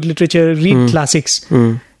like good literature, read classics.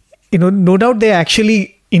 No doubt they're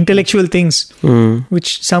actually intellectual things,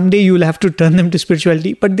 which someday you will have to turn them to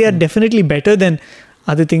spirituality, but they are definitely better than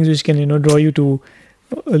other things which can, draw you to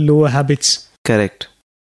lower habits. Correct.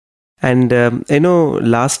 And,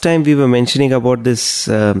 last time we were mentioning about this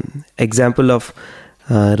example of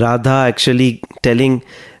Radha actually telling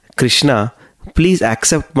Krishna, please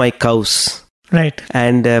accept my cows. Right.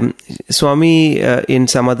 And Swami in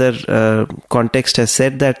some other context has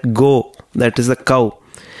said that go, that is the cow.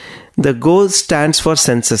 The go stands for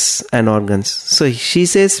senses and organs. So she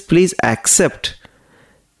says, please accept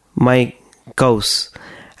my cows.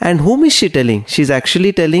 And whom is she telling? She's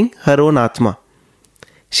actually telling her own Atma.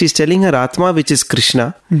 She's telling her Atma, which is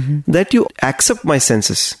Krishna, that you accept my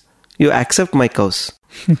senses. You accept my cows.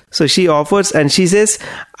 So she offers and she says,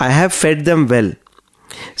 I have fed them well.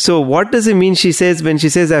 So what does it mean? She says, when she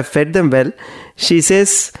says, I've fed them well, she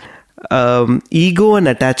says, ego and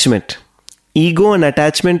attachment. Ego and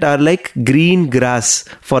attachment are like green grass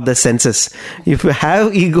for the senses. If you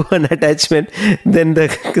have ego and attachment, then the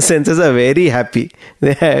senses are very happy.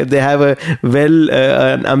 They have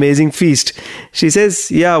an amazing feast. She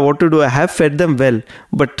says, yeah, what to do? I have fed them well,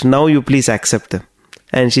 but now you please accept them.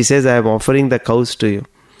 And she says, I am offering the cows to you.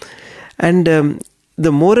 And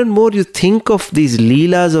the more and more you think of these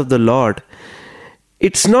Leelas of the Lord,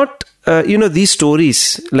 it's not, these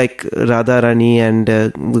stories like Radharani and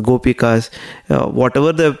the Gopikas,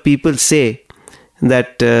 whatever the people say,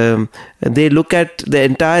 that they look at the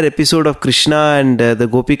entire episode of Krishna and the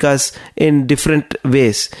Gopikas in different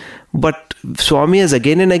ways. But Swami has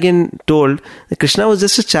again and again told that Krishna was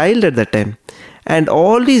just a child at that time. And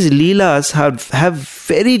all these Leelas have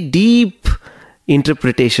very deep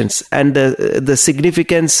interpretations, and the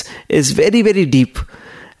significance is very, very deep.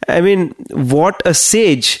 I mean, what a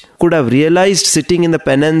sage could have realized sitting in the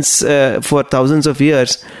penance for thousands of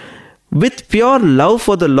years, with pure love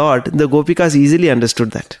for the Lord, the Gopikas easily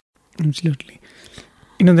understood that. Absolutely.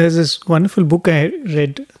 There's this wonderful book I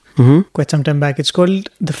read quite some time back. It's called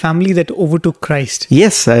The Family That Overtook Christ.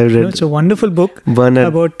 Yes, I read. It's a wonderful book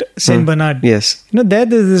about Saint Bernard. Yes. There's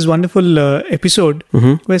this wonderful episode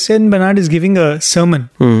where Saint Bernard is giving a sermon.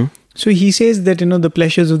 So he says that, the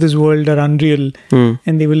pleasures of this world are unreal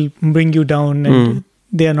and they will bring you down and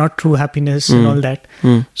they are not true happiness and all that.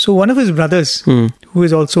 So one of his brothers, who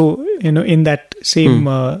is also, in that same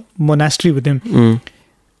monastery with him,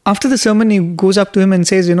 after the sermon, he goes up to him and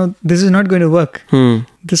says, this is not going to work.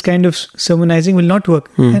 This kind of sermonizing will not work.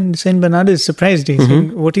 And Saint Bernard is surprised. He's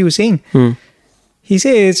saying, what he was saying. He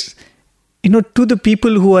says, to the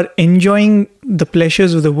people who are enjoying the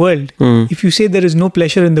pleasures of the world, if you say there is no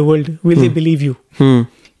pleasure in the world, will they believe you?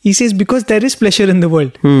 He says, because there is pleasure in the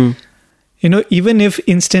world. Even if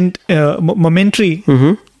instant, momentary,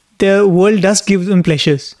 the world does give them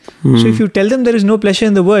pleasures. So if you tell them there is no pleasure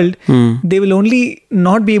in the world, they will only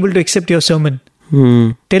not be able to accept your sermon.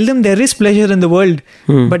 Tell them there is pleasure in the world,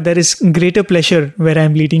 but there is greater pleasure where I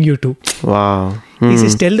am leading you to. Wow. He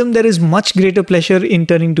says, tell them there is much greater pleasure in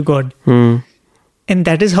turning to God. And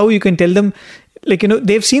that is how you can tell them,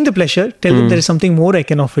 they've seen the pleasure, tell them there is something more I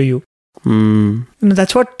can offer you.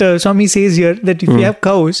 That's what Swami says here, that if you have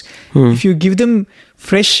cows, if you give them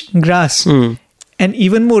fresh grass, and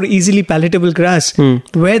even more easily palatable grass,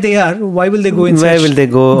 where they are, why will they go in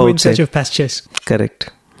search of pastures?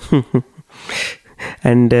 Correct.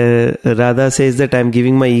 And Radha says that I'm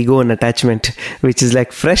giving my ego an attachment, which is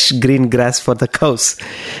like fresh green grass for the cows.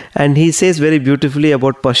 And he says very beautifully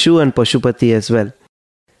about Pashu and Pashupati as well.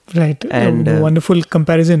 Right. And a wonderful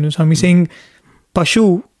comparison. Swami saying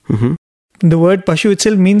Pashu, the word Pashu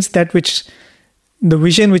itself means that which, the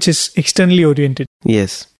vision which is externally oriented.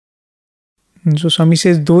 Yes. And so Swami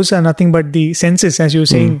says those are nothing but the senses, as you were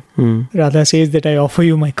saying. Radha says that I offer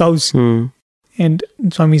you my cows. And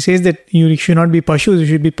Swami says that you should not be Pashus, you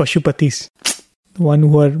should be Pashupatis, the one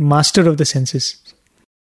who are master of the senses.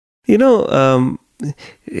 Again,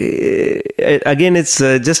 it's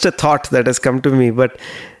just a thought that has come to me, but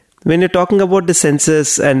when you're talking about the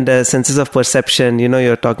senses and senses of perception,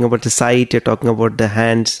 you're talking about the sight, you're talking about the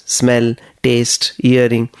hands, smell, taste,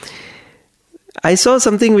 hearing. I saw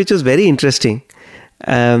something which was very interesting.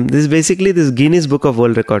 This is basically this Guinness Book of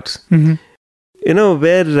World Records.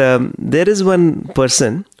 Where there is one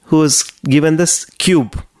person who was given this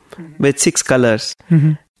cube with 6 colors.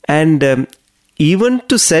 And even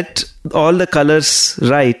to set all the colors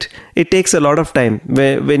right, it takes a lot of time.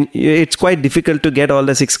 When it's quite difficult to get all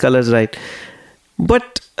the 6 colors right.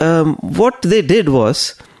 But what they did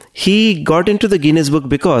was, he got into the Guinness Book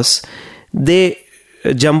because they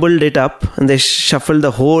jumbled it up and they shuffled the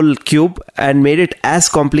whole cube and made it as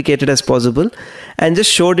complicated as possible and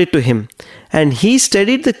just showed it to him. And he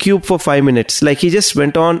studied the cube for 5 minutes. Like, he just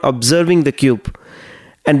went on observing the cube.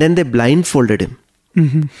 And then they blindfolded him.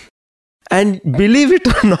 And believe it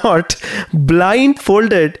or not,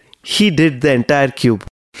 blindfolded, he did the entire cube.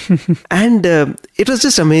 And it was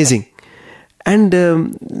just amazing. And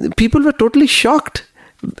people were totally shocked.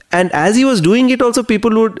 And as he was doing it also,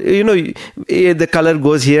 people would, the color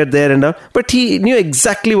goes here, there and all. But he knew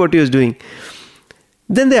exactly what he was doing.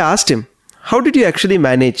 Then they asked him, how did you actually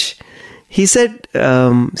manage? He said,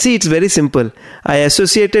 see, it's very simple. I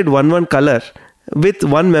associated one color with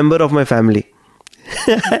one member of my family.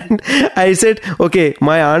 And I said, okay,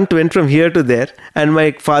 my aunt went from here to there and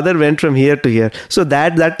my father went from here to here. So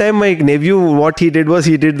that time my nephew, what he did was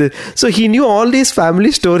he did this. So he knew all these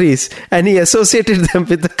family stories and he associated them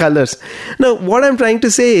with the colors. Now, what I'm trying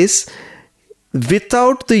to say is,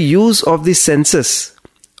 without the use of the senses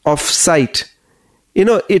of sight,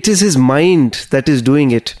 it is his mind that is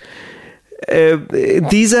doing it.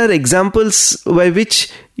 These are examples by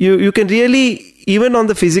which you can really, even on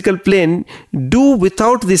the physical plane, do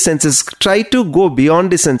without the senses. Try to go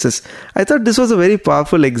beyond the senses. I thought this was a very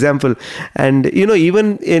powerful example. And,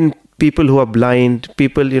 even in people who are blind,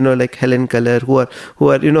 people, like Helen Keller, who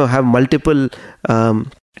are have multiple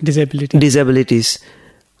disabilities,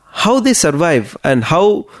 how they survive and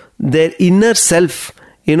how their inner self,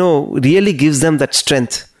 really gives them that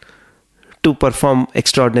strength to perform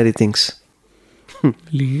extraordinary things.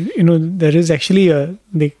 There is actually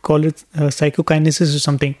they call it psychokinesis or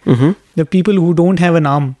something. The people who don't have an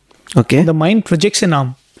arm, the mind projects an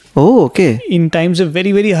arm. Oh, okay. In times of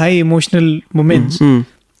very, very high emotional moments,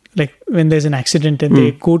 like when there's an accident and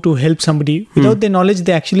they go to help somebody, without their knowledge,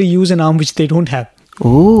 they actually use an arm which they don't have.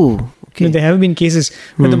 Oh, okay. There have been cases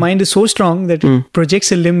where the mind is so strong that it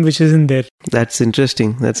projects a limb which isn't there. That's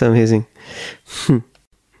interesting. That's amazing.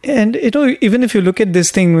 And, even if you look at this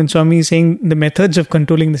thing, when Swami is saying the methods of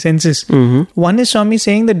controlling the senses, one is Swami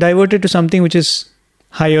saying that divert it to something which is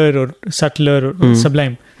higher or subtler or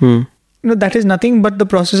sublime. That is nothing but the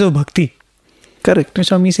process of bhakti. Correct.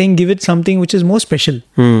 Swami is saying give it something which is more special,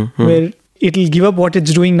 where it will give up what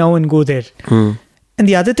it's doing now and go there. And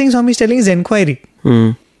the other thing Swami is telling is inquiry.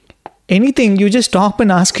 anything, you just stop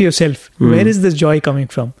and ask yourself, where is this joy coming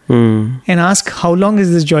from? And ask, how long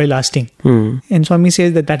is this joy lasting? And Swami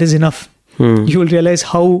says that is enough. You will realize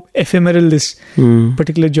how ephemeral this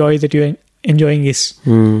particular joy that you are enjoying is,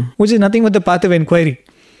 which is nothing but the path of inquiry,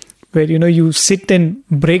 where you sit and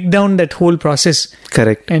break down that whole process.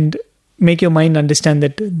 Correct. And make your mind understand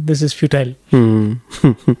that this is futile.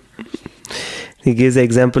 He gives the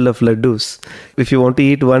example of laddus. If you want to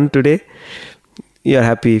eat one today, you're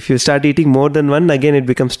happy. If you start eating more than one, again it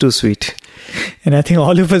becomes too sweet. And I think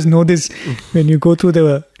all of us know this when you go through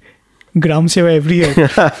the Gram Seva every year.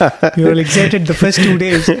 You're all excited the first 2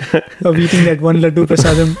 days of eating that one laddu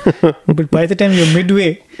prasadam. But by the time you're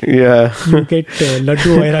midway, you get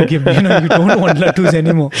laddu vairagyam. You don't want laddus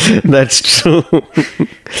anymore. That's true.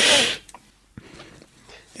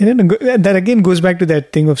 And then that again goes back to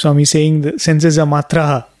that thing of Swami saying the senses are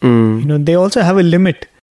matraha. They also have a limit.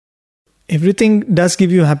 Everything does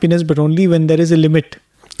give you happiness, but only when there is a limit.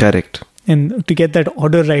 Correct. And to get that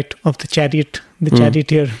order right of the chariot, the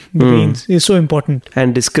charioteer, the reins is so important.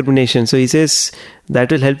 And discrimination. So he says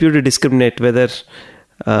that will help you to discriminate whether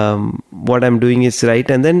what I'm doing is right.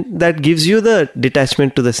 And then that gives you the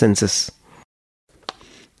detachment to the senses.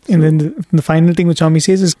 And then the final thing which Swami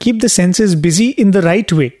says is keep the senses busy in the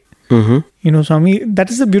right way. Swami, that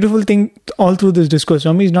is the beautiful thing all through this discourse.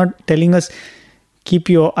 Swami is not telling us keep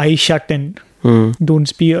your eyes shut and don't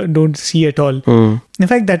see at all. In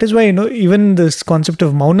fact, that is why, even this concept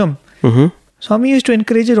of Maunam, Swami used to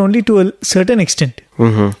encourage it only to a certain extent.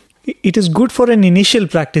 It is good for an initial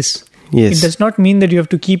practice. Yes. It does not mean that you have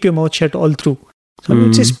to keep your mouth shut all through. Swami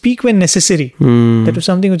would say speak when necessary. That was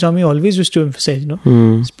something which Swami always used to emphasize.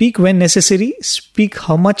 Speak when necessary, speak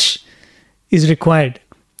how much is required.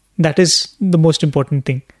 That is the most important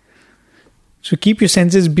thing. So keep your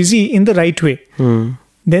senses busy in the right way.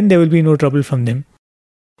 Then there will be no trouble from them.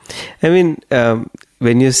 I mean,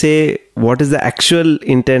 when you say what is the actual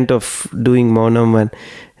intent of doing Maunam, and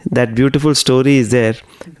that beautiful story is there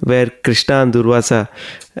where Krishna and Durvasa,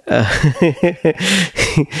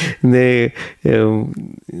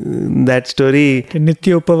 that story.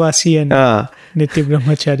 Nitya Upavasi and Nitya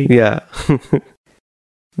Brahmachari. Yeah.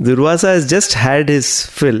 Durvasa has just had his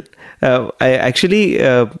fill.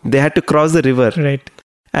 They had to cross the river. Right.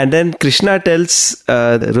 And then Krishna tells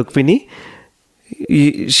Rukmini,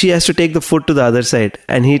 she has to take the foot to the other side.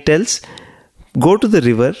 And he tells, go to the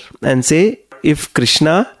river and say, if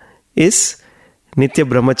Krishna is Nitya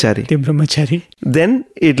Brahmachari, then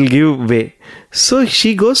it will give way. So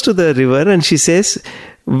she goes to the river and she says,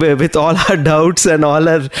 with all her doubts and all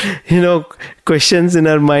her, questions in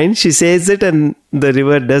her mind, she says it and the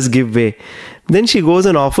river does give way. Then she goes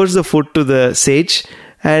and offers the food to the sage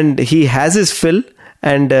and he has his fill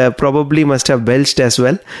and probably must have belched as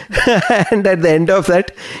well. And at the end of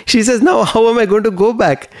that, she says, now how am I going to go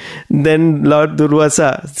back? Then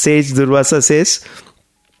Sage Durvasa says,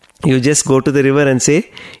 you just go to the river and say,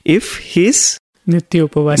 if he's Nitya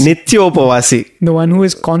Upavasi. The one who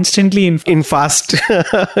is constantly in fast,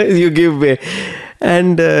 you give way.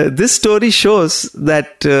 And this story shows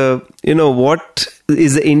that, what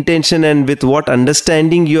is the intention and with what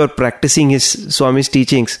understanding you are practicing his Swami's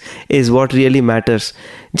teachings is what really matters.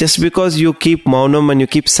 Just because you keep Maunam and you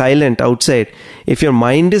keep silent outside, if your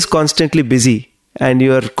mind is constantly busy, and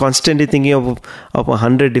you are constantly thinking of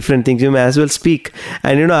 100 different things, you may as well speak.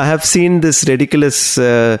 And I have seen this ridiculous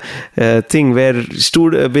thing where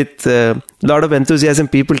with a lot of enthusiasm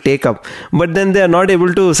people take up, but then they are not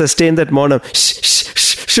able to sustain that Maunam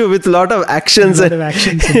with a lot of actions and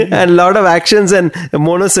a lot of actions and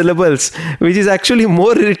monosyllables, which is actually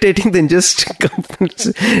more irritating than just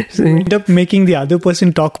end up making the other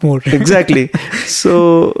person talk more. Exactly.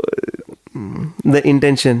 So the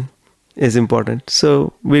intention is important.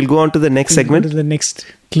 So we'll go on to the next segment. Go to the next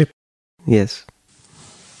clip. Yes.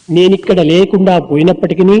 నేనిక్కడ లేకుండా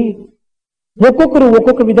పోయినప్పటికీ ఒక్కొక్కరు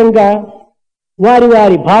ఒక్కొక్క విధంగా వారి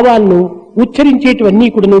వారి భావాలను ఉచ్చరించేటివన్నీ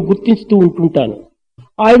కూడా గుర్తిస్తూ ఉంటుంటాను.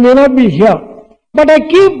 I may not be here, but I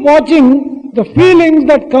keep watching the feelings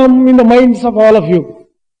that come in the minds of all of you.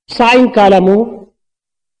 సాయంకాలము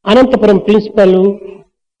అనంతపురం ప్రిన్సిపల్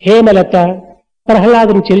హేమలత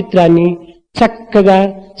ప్రహ్లాదుని చరిత్రాన్ని చక్కగా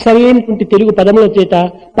సరైనటువంటి తెలుగు పదముల చేత,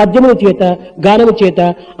 పద్యముల చేత, గానము చేత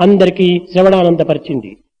అందరికీ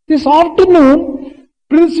శ్రవణానందపరిచింది. This afternoon,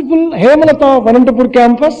 Principal Hemalata of Anantapur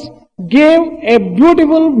campus gave a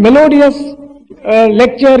beautiful, melodious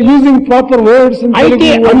lecture using proper words. అయితే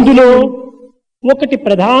అందులో ఒకటి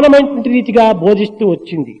ప్రధానమైనటువంటి రీతిగా బోధిస్తూ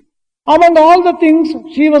వచ్చింది. Among all the things,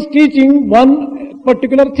 she was teaching one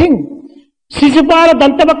particular thing. Shishupala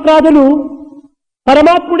దంతవక్రాదులు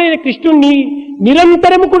పరమాత్ముడైన కృష్ణుణ్ణి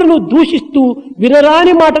నిరంతరము కూడా నువ్వు దూషిస్తూ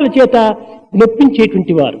వినరాని మాటల చేత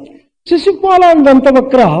నొప్పించేటువంటి వారు. Shishupala and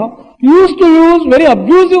Dantavakra used to use very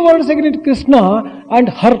abusive words against Krishna and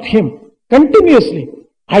hurt him continuously.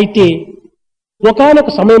 అయితే ఒకానొక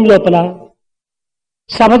సమయం లోపల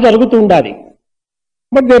సభ జరుగుతూ ఉండాలి.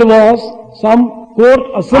 But there was some court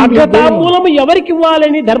assembly. అగ్రతాంబూలము ఎవరికి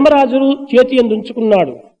ఇవ్వాలని ధర్మరాజు చేతి యందు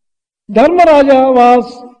ఉంచుకున్నాడు. Dharmaraja was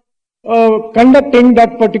conducting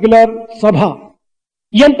that particular sabha.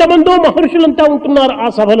 ఎంతమందో మహర్షులంతా ఉంటున్నారు ఆ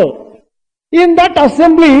సభలో. In that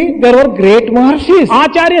assembly there were great Maharshis.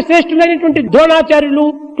 ఆచార్య శ్రేష్ఠులైనటువంటి ద్రోణాచార్యులు,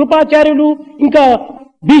 కృపాచార్యులు, ఇంకా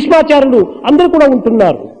భీష్మాచార్యులు అందరూ కూడా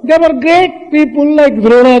ఉంటున్నారు. There were great people like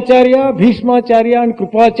Dronacharya, Bhishmacharya and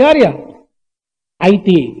Krupacharya.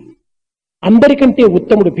 అయితే అందరికంటే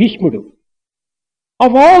ఉత్తముడు భీష్ముడు.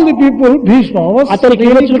 Of all the people, Bhishma was అతనికి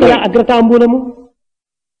really ఇవ్వచ్చు కదా great. అగ్రతాంబూలము.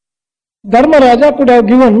 Dharmaraja could have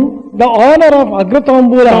given the honor of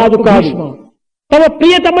Agratambula కాదు to కాదు, Bhishma. తమ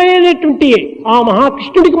ప్రియతమైనటువంటి ఆ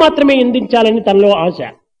మహాకృష్ణుడికి మాత్రమే అందించాలని తనలో ఆశ.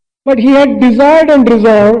 But he had desired and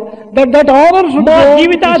resolved that that honor should మా go to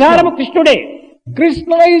జీవితాధారము Krishna. కృష్ణుడే,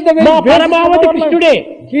 Krishna is the very మా best of పరమావధి our కృష్ణుడే, life.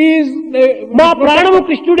 He is మా ప్రాణము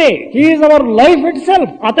కృష్ణుడే. He is our life itself.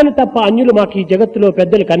 అతను తప్ప అన్యులు మాకు ఈ జగత్తులో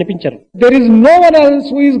పెద్దలు కనిపించరు There is no one else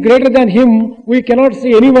who is greater than him. We cannot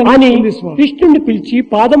see anyone అని in this world. కృష్ణుడిని పిలిచి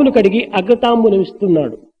పాదములు కడిగి అగ్రతాంబూలం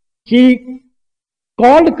ఇస్తున్నాడు. He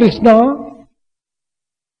called Krishna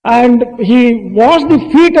and he washed the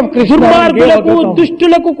feet of Krishna. and gave దుర్మార్గులకు Agratambula.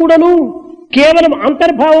 దుష్టులకు కూడాను కేవలం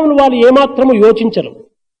అంతర్భావములు వాళ్ళు ఏమాత్రము యోచించరు.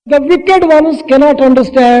 The wicked ones cannot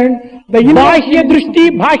understand the inner బాహ్య దృష్టి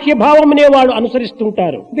బాహ్య భావం అనేవాడు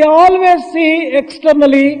అనుసరిస్తుంటారు. They always see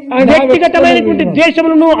externally and have వ్యక్తిగతమైనటువంటి external vision.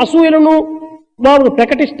 ద్వేషములను అసూయలను వారు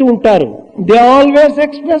ప్రకటిస్తూ ఉంటారు. They always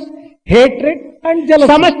express hatred and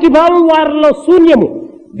jealousy. సమష్టి భావం వారిలో శూన్యము.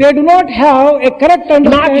 They do not have a correct నాకు ఇష్టం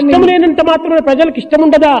understanding. లేనంత మాత్రమే ప్రజలకు ఇష్టం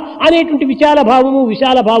ఉండదా అనేటువంటి విశాల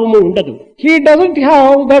భావము ఉండదు. He doesn't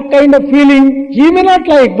have that kind of feeling. He may not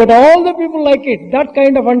like, but all the people like it. That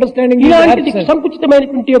kind of understanding is ఇలాంటి absent.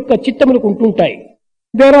 సంకుచితమైనటువంటి యొక్క చిత్తములకు ఉంటుంటాయి.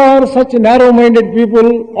 There are such narrow-minded people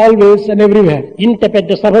always and everywhere. ఇంత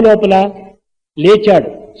పెద్ద సభ లోపల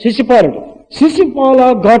లేచాడు శిశుపాలుడు. Shishupala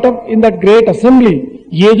got up in that great assembly.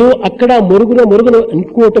 ఏదో అక్కడ మొరుగున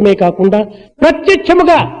అనుకోవటమే కాకుండా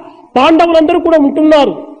ప్రత్యక్షముగా పాండవులందరూ కూడా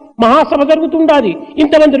ఉంటున్నారు. మహాసభ జరుగుతుండాలి.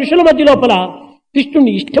 ఇంతమంది ఋషుల మధ్య లోపల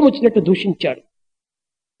కృష్ణుని ఇష్టం వచ్చినట్టు దూషించాడు.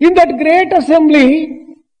 In that great assembly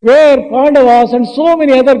where Pandavas and so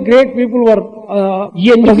many other great people were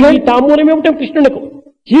ఎందుకు ఈ present, తాంబూలం ఇవ్వటం కృష్ణునకు?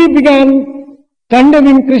 he began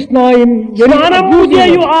condemning Krishna in very స్నానం abusive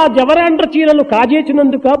పూజయు words. ఆ జవరాండ్ర చీరలు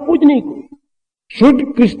కాజేసినందుక పూజ నీకు. Should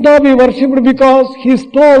Krishna be worshipped because he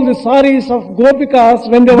stole the saris of Gopikas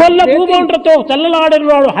when they were Golla bathing? భూగౌండ్రతో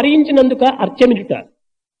చల్లలాడేవాడు హరించినందుక అర్చమిట.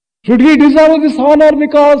 Should he deserve this honor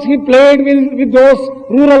because he played with those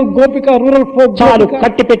rural folk చాలు Gopika?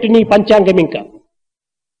 కట్టిపెట్టి నీ పంచాంగం ఇంకా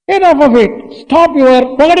Enough of it. Stop your...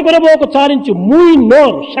 పొగడి కొనబోకు చాలించు మూయి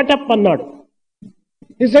నోర్ shut up అన్నాడు.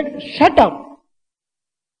 He said, shut up.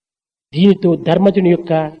 దీనితో ధర్మజుని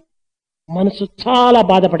యొక్క మనసు చాలా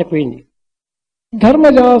బాధపడిపోయింది.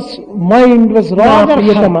 Dharmaja's mind was నా rather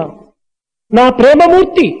ప్రియతమ, hurt. నా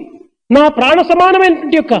ప్రేమమూర్తి, నా ప్రాణ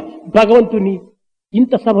సమానమైనటువంటి యొక్క భగవంతుని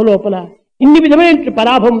ఇంత సభ లోపల ఇన్ని విధమైన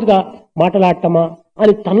పరాభముగా మాట్లాడటమా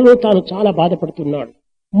అని తనలో తాను చాలా బాధపడుతున్నాడు.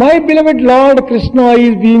 My beloved Lord Krishna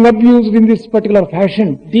is being abused in this particular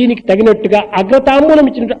fashion. దీనికి తగినట్టుగా అగ్రతాంబూలం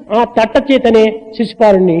ఇచ్చిన ఆ తట్ట చేతనే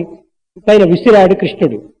శిశుపాలుని పైన విసిరాడు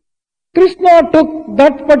కృష్ణుడు. Krishna took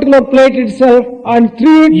that particular plate itself and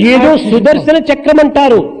threw it ఏదో at Shishupala. సుదర్శన చక్రం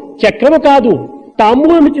అంటారు, చక్రము కాదు,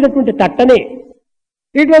 తాంబూలం ఇచ్చినటువంటి తట్టనే.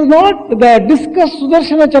 It was not the discus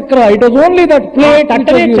Sudarshana Chakra, it was only that ఆ plate which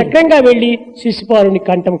తట్టనే was used. చక్రంగా వెళ్లి శిశుపాలుని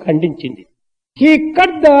కంఠం ఖండించింది. He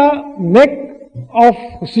cut the neck of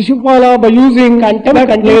Shishupala by using కంఠం that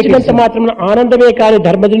plate ఖండించినంత itself. మాత్రం ఆనందమే కాని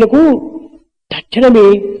ధర్మజులకు తక్షణమే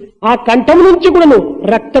ఆ కంఠం నుంచి కూడాను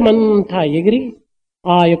రక్తమంతా ఎగిరి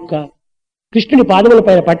ఆ యొక్క కృష్ణుని పాదముల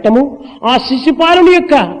పైన పట్టము, ఆ శిశుపాలుని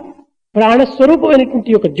యొక్క ప్రాణస్వరూపమైనటువంటి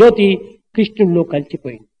యొక్క జ్యోతి కృష్ణునిలో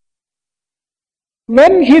కలిసిపోయింది.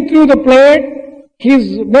 When he threw the plate, his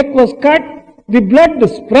neck was cut, the blood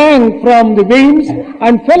sprang from the veins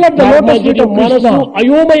and fell at the lotus feet ధర్మజుడి of మనసు Krishna.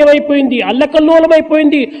 అయోమయమైపోయింది,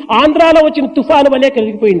 అల్లకల్లోలమైపోయింది, ఆంధ్రాలో వచ్చిన తుఫాను వలె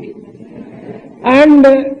కలిగిపోయింది. And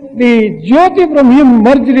the Jyoti from him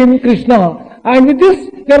merged in Krishna. And with this,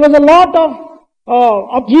 there was a lot of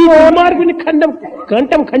ఈ దుర్మార్గుని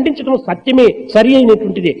కంఠం ఖండించడం సత్యమే, సరి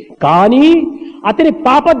అయినటువంటిదే. కానీ అతని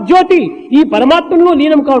పాపజ్యోతి ఈ పరమాత్మలో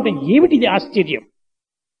లీనం కావటం ఏమిటిది ఆశ్చర్యం.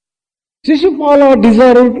 Shishupala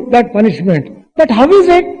deserved that punishment. But how is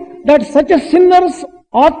it that such a sinner's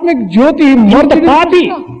Atmic Jyoti ఇంత merged పాపి,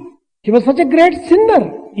 He was such a great sinner.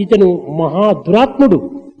 ఇతను మహా దురాత్ముడు,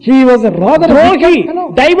 He was a rather ద్రోహి, wicked fellow.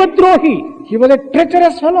 దైవద్రోహి. He was a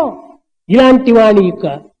treacherous fellow. ఇలాంటి వాని యొక్క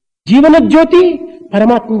జీవన జ్యోతి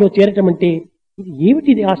పరమాత్మలో చేరటం అంటే ఇది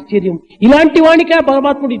ఏమిటిది ఆశ్చర్యం. ఇలాంటి వానికే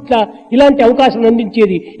పరమాత్ముడు ఇలాంటి అవకాశం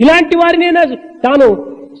అందించేది, ఇలాంటి వారినైనా తాను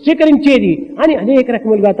స్వీకరించేది అని అనేక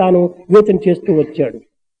రకములుగా తాను యోచన చేస్తూ వచ్చాడు.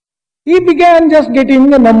 He began just getting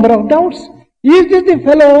a number of doubts. Is this the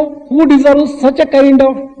fellow who deserves such a kind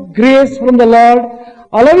of grace from the Lord,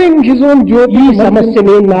 allowing his own Jyoti? ఈ to merge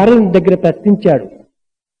సమస్యని నారాయణ దగ్గర ప్రశ్నించాడు.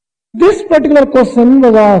 This particular question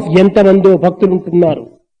was asked. ఎంతమందో భక్తులు ఉంటున్నారు,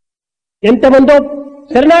 ఎంతమందో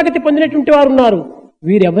శరణాగతి పొందినటువంటి వారు ఉన్నారు.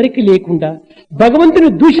 వీరెవరికి లేకుండా భగవంతుని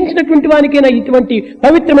దూషించినటువంటి వానికైనా ఇటువంటి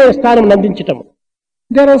పవిత్రమైన స్థానం అందించటం.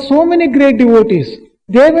 There are so many great devotees.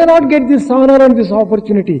 They may not get this honor and this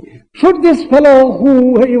opportunity. Should this fellow who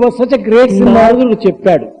he was such a great sinner, నారదుడు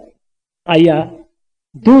చెప్పాడు, అయ్యా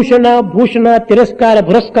దూషణ భూషణ తిరస్కార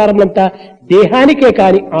పురస్కారములంతా దేహానికే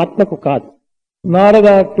కాని ఆత్మకు కాదు.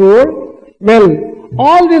 Narada told, well,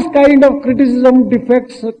 all this kind of criticism,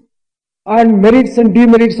 defects and merits and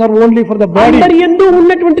demerits are only for the body. అందరి యందు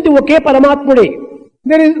ఉన్నటువంటిది ఒకే పరమాత్ముడే.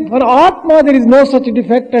 There is, for Atma there is no such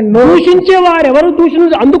defect and no. దూషించే వారెవరు, దూషణ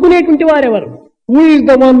అందుకునేటువంటి వారెవరు, Who is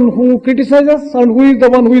the one who criticizes and who is the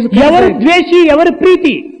one who is ఎవరు criticized? ద్వేషి, ఎవరు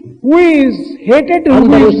ప్రీతి, Who is hated and who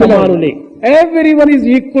అందరూ is beloved? సమానులే. Everyone is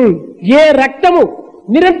equal. ఏ రక్తము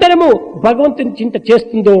నిరంతరము భగవంతుని చింత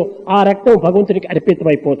చేస్తుందో ఆ రక్తం భగవంతునికి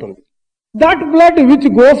అర్పితమైపోతుంది. That blood which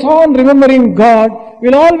goes on remembering God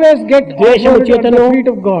will always get ద్వేషము offered at చేతను, the feet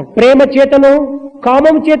of God. ప్రేమ చేతను,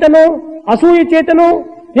 కామం చేతను, అసూయ చేతను,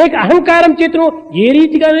 లేక అహంకారం చేతను ఏ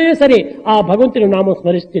రీతిగానైనా సరే ఆ భగవంతుని నామం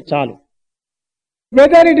స్మరిస్తే చాలు.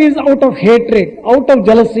 Whether it is out of hatred, out of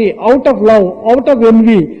jealousy, out of love, out of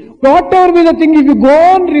envy, whatever be the thing, if you go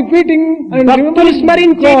on repeating and భక్తులు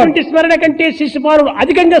remembering God, స్మరించేటువంటి స్మరణ కంటే శిశుపాలుడు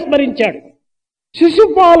అధికంగా స్మరించాడు.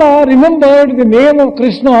 Shishupala remembered the name of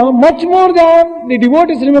Krishna much more than the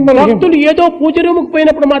devotees remember him. భక్తులు ఏదో పూజ రూముకు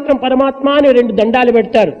పోయినప్పుడు మాత్రం పరమాత్మ అని 2 దండాలు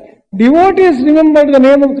పెడతారు. Devotees remembered the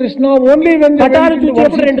name of Krishna only when they పటాలు went to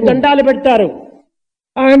చూసినప్పుడు 2 worship him. దండాలు పెడతారు.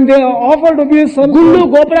 And they offered obeisance. గుళ్ళు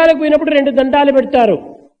గోపురాలకు పోయినప్పుడు 2 దండాలు పెడతారు.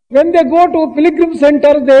 When they go to pilgrim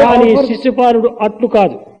center, they కానీ offer. శిశుపాలుడు అట్లు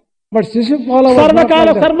కాదు. But Shishupala was not సర్వకాల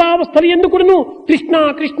like that. సర్వావస్థలు ఎందుకును కృష్ణ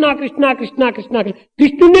కృష్ణ కృష్ణ కృష్ణ కృష్ణ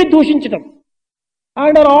కృష్ణునే దూషించడం.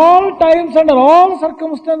 Under all times, under all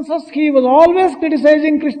circumstances, he was always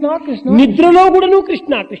criticizing Krishna, Krishna. నిద్రలో కూడాను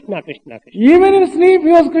Krishna Krishna Krishna Krishna. Even in sleep,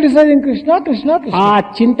 he was criticizing Krishna, Krishna, Krishna.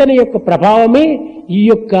 ఆ చింతన యొక్క ప్రభావమే ఈ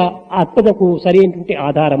యొక్క ఆత్మకు సరైనటువంటి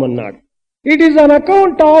ఆధారం అన్నాడు. It is on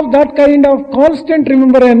account of that kind of constant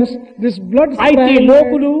remembrance, this blood అయితే sprang.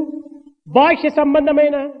 లోకులు బాహ్య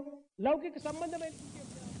సంబంధమైన లౌకిక సంబంధమైన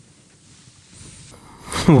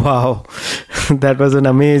Wow, that was an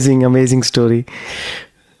amazing story.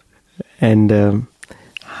 And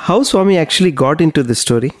how Swami actually got into this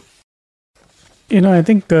story? I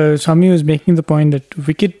think Swami was making the point that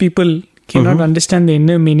wicked people cannot understand the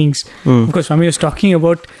inner meanings. Because Swami was talking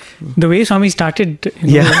about the way Swami started.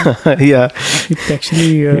 Yeah. It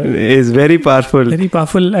actually is very powerful. very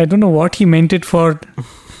powerful. I don't know what he meant it for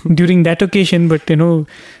during that occasion, but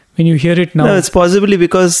when you hear it now, No, it's possibly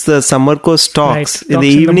because the summer course talks. In the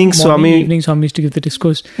evening, Swami. Evening Swami used to give the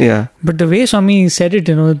discourse. Yeah. But the way Swami said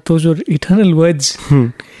it, those were eternal words.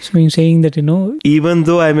 So he's saying that, Even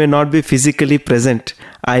though I may not be physically present,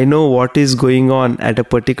 I know what is going on at a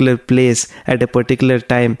particular place, at a particular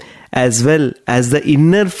time, as well as the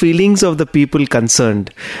inner feelings of the people concerned.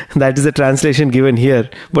 That is the translation given here.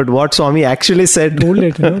 But what Swami actually said. told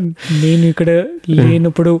it, నేను ఇక్కడ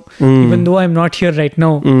లేనప్పుడు, even though I'm not here right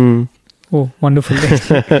now. Oh, wonderful.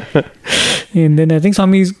 And then I think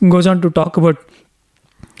Swami goes on to talk about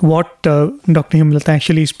what Dr. Hemlata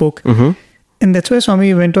actually spoke. And that's why Swami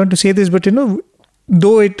went on to say this. But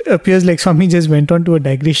though it appears like Swami just went on to a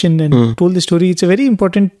digression and told the story, it's a very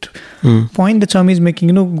important point that Swami is making.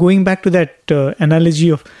 Going back to that analogy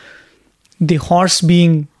of the horse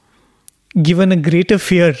being given a greater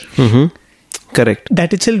fear. Correct.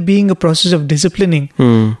 That itself being a process of disciplining.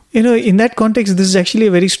 In that context, this is actually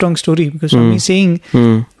a very strong story, because Swami is saying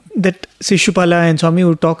that Shishupala and Swami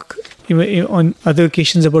would talk on other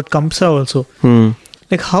occasions about Kamsa also.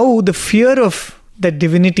 Like how the fear of that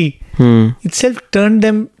divinity itself turned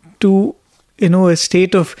them to, a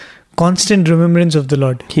state of constant remembrance of the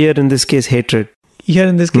Lord. Here in this case, hatred. Here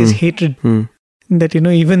in this case, hatred. That,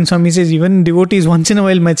 even Swami says, even devotees once in a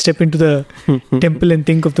while might step into the temple and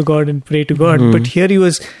think of the God and pray to God. But here he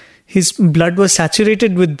was his blood was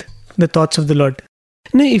saturated with the thoughts of the Lord.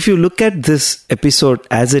 Now, if you look at this episode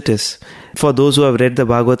as it is, for those who have read the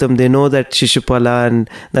Bhagavatam, they know that Shishupala and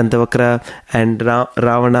Dantavakra and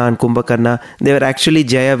Ravana and Kumbhakarna, they were actually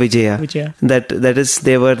Jaya Vijaya. That is,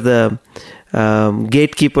 they were the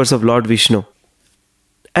gatekeepers of Lord Vishnu.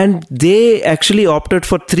 And they actually opted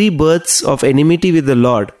for 3 births of enmity with the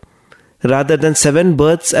Lord rather than 7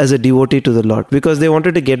 births as a devotee to the Lord, because they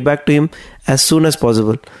wanted to get back to Him as soon as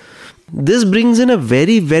possible. This brings in a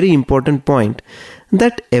very, very important point,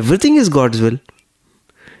 that everything is God's will.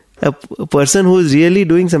 A person who is really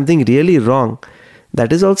doing something really wrong,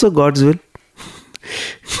 that is also God's will.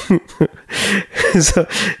 So,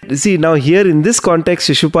 see, now here in this context,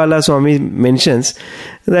 Shishupala Swami mentions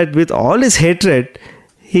that with all his hatred,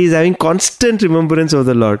 he is having constant remembrance of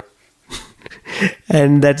the Lord.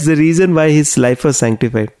 And that's the reason why his life was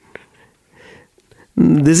sanctified.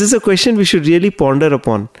 This is a question we should really ponder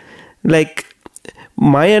upon. Like,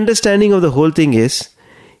 my understanding of the whole thing is,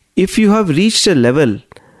 if you have reached a level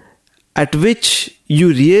at which you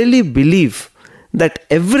really believe that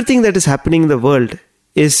everything that is happening in the world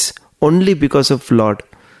is only because of Lord,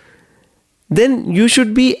 then you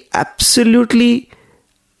should be absolutely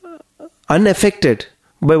unaffected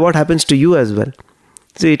by what happens to you as well.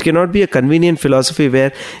 So it cannot be a convenient philosophy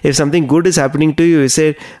where if something good is happening to you, you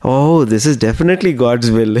say, oh, this is definitely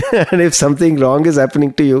God's will. And if something wrong is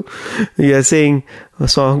happening to you, you are saying,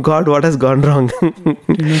 so God, what has gone wrong?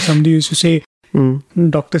 Somebody used to say,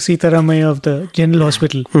 Dr. Sitaramaya of the General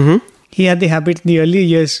Hospital, he had the habit in the early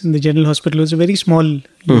years in the General Hospital, it was a very small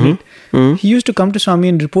unit. He used to come to Swami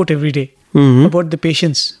and report every day about the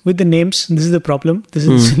patients with the names. This is the problem, this is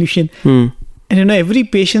the solution. And every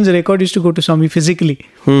patient's record used to go to Swami physically.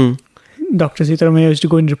 Dr. Sitaramaya used to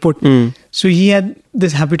go and report. So he had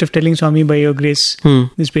this habit of telling Swami, by your grace,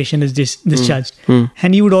 this patient is discharged.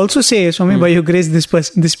 And he would also say, Swami, by your grace,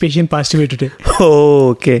 this patient passed away today.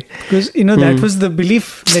 Oh, okay. Because, that was the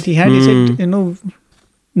belief that he had. He said,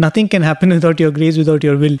 nothing can happen without your grace, without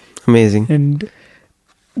your will. Amazing. And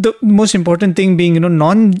the most important thing being,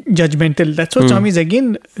 non-judgmental. That's what Swami is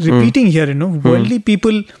again repeating here, Worldly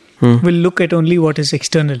people will look at only what is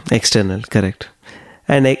external. External, correct.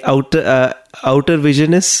 And outer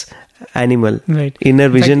vision is animal. Right. Inner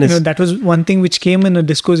vision is... that was one thing which came in a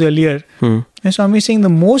discourse earlier. And Swami is saying the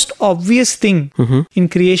most obvious thing in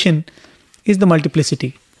creation is the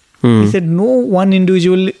multiplicity. He said no one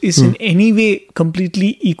individual is in any way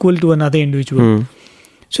completely equal to another individual.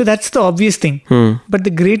 So that's the obvious thing. But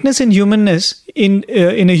the greatness and humanness in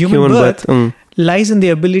a human birth lies in the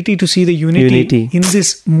ability to see the unity. In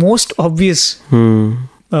this most obvious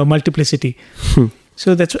multiplicity.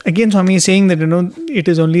 So that's again Swami is saying that it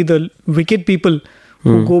is only the wicked people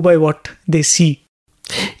who go by what they see.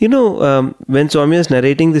 When Swami was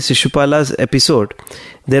narrating the Shishupala's episode,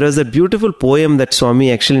 there was a beautiful poem that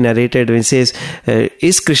Swami actually narrated when he says,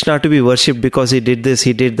 is Krishna to be worshipped because he did this,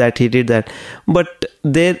 he did that, he did that. But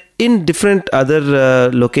there, in different other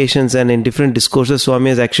locations and in different discourses, Swami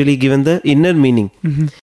has actually given the inner meaning.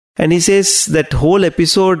 And he says that whole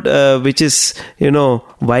episode, which is,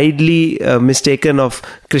 widely mistaken of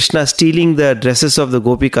Krishna stealing the dresses of the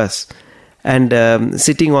Gopikas and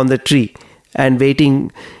sitting on the tree and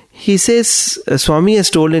waiting. He says, Swami has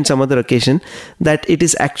told in some other occasion that it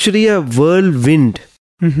is actually a whirlwind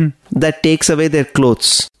that takes away their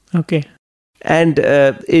clothes. Okay. And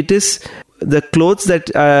it is the clothes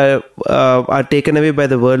that are taken away by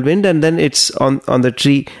the whirlwind, and then it's on the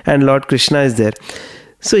tree and Lord Krishna is there.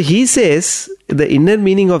 So he says the inner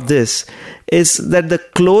meaning of this is that the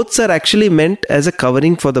clothes are actually meant as a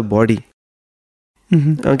covering for the body.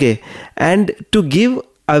 Okay. And to give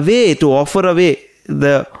away, to offer away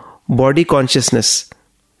the body consciousness,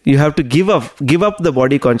 you have to give up the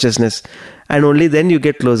body consciousness, and only then you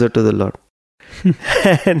get closer to the Lord.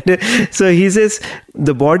 And so he says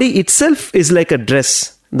the body itself is like a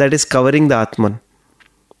dress that is covering the Atman.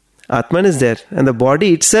 Atman is there and the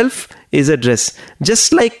body itself is a dress.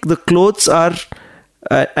 Just like the clothes are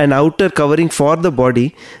an outer covering for the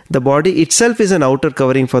body itself is an outer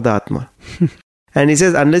covering for the Atman. And he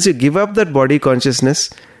says, unless you give up that body consciousness,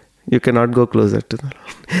 you cannot go closer to the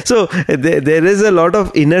Lord. So there is a lot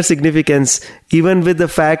of inner significance, even with the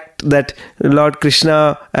fact that Lord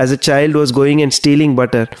Krishna as a child was going and stealing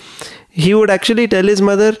butter. He would actually tell his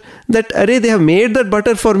mother that, they have made that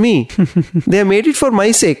butter for me. They have made it for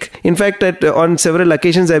my sake. In fact, on several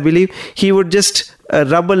occasions, I believe, he would just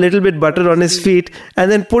rub a little bit butter on his feet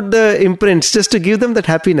and then put the imprints just to give them that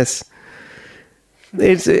happiness.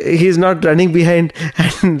 He's not running behind,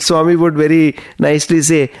 and Swami would very nicely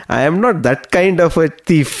say, I am not that kind of a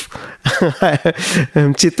thief.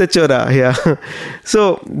 Chittachora, yeah.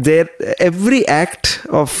 So there, every act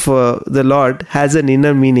of the Lord has an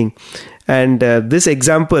inner meaning. And this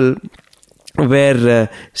example where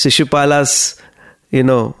Shishupala's,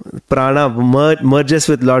 prana merges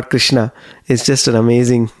with Lord Krishna is just an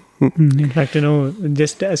amazing. In fact,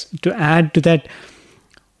 just as to add to that,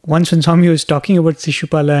 once when Swami was talking about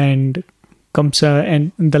Shishupala and Kamsa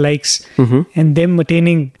and the likes, and them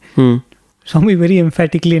attaining, Swami very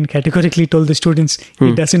emphatically and categorically told the students,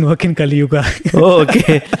 he doesn't work in Kali Yuga. Oh,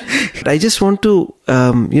 okay. I just want to,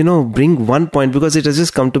 bring one point because it has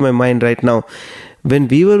just come to my mind right now. When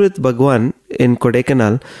we were with Bhagwan in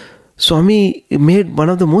Kodaikanal, Swami made one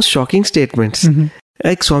of the most shocking statements.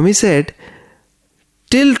 Like Swami said,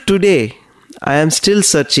 till today, I am still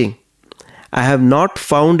searching. I have not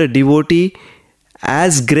found a devotee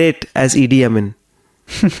as great as Idi Amin.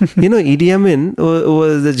 Idi Amin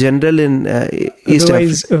was the general in East Africa.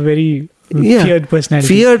 Otherwise, a very feared personality.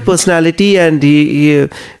 Feared personality, and he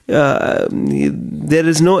there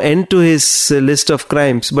is no end to his list of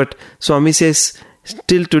crimes. But Swami says,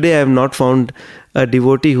 till today I have not found a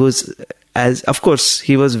devotee who's as... Of course,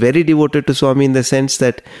 he was very devoted to Swami in the sense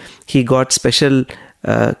that he got special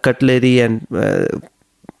cutlery and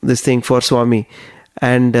this thing for Swami.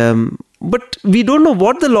 And but we don't know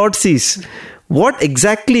what the Lord sees. What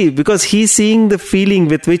exactly, because he's seeing the feeling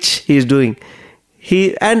with which he's doing.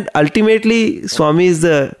 And ultimately, Swami is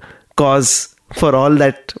the cause for all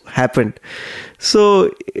that happened.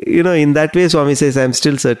 So, in that way, Swami says, I'm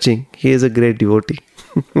still searching. He is a great devotee.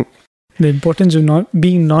 The importance of not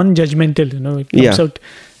being non-judgmental, it comes out.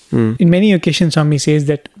 In many occasions, Swami says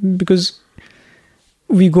that because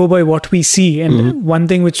we go by what we see. And one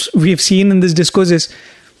thing which we've seen in this discourse is,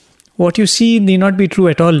 what you see need not be true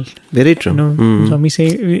at all. Very true. Swami say,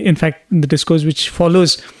 in fact, the discourse which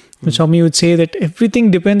follows, Swami would say that everything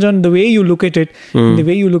depends on the way you look at it. The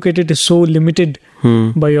way you look at it is so limited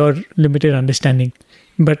by your limited understanding.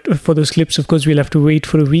 But for those clips, of course, we'll have to wait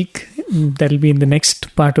for a week. That'll be in the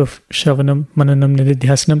next part of Shravanam, Mananam,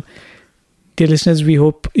 Nididhyasanam. Dear listeners, we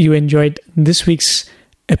hope you enjoyed this week's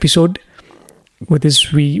episode. With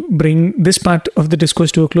this, we bring this part of the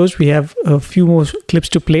discourse to a close. We have a few more clips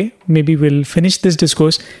to play. Maybe we'll finish this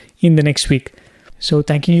discourse in the next week. So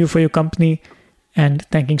thanking you for your company and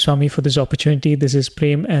thanking Swami for this opportunity. This is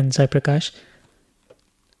Prem and Sai Prakash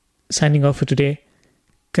signing off for today.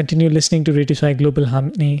 Continue listening to Radio Sai Global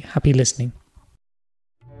Harmony. Happy listening.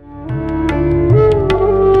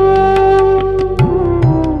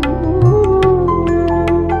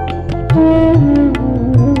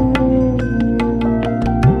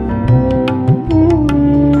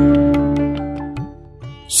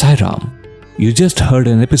 Sairam, you just heard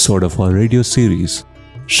an episode of our radio series,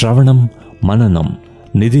 Shravanam, Mananam,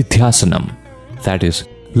 Nididhyasanam, that is,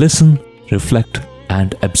 listen, reflect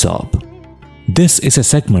and absorb. This is a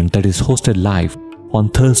segment that is hosted live on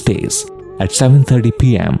Thursdays at 7:30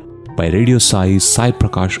 p.m. by Radio Sai's Sai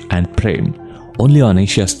Prakash and Prem, only on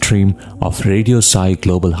Asia stream of Radio Sai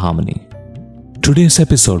Global Harmony. Today's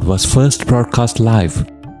episode was first broadcast live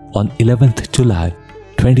on 11th July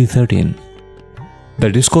 2013. The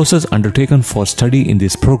discourses undertaken for study in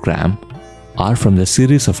this program are from the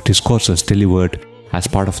series of discourses delivered as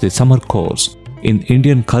part of the summer course in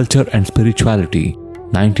Indian Culture and Spirituality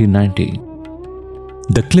 1990.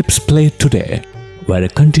 The clips played today were a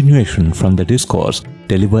continuation from the discourse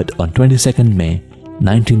delivered on 22nd May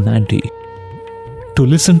 1990. To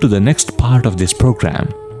listen to the next part of this program,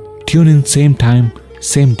 tune in same time,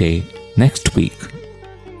 same day, next week.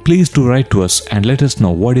 Please do write to us and let us know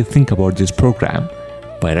what you think about this program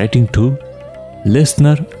by writing to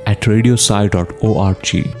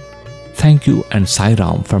listener@radiosai.org. Thank you and Sai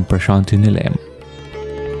Ram from Prashanthi Nilayam.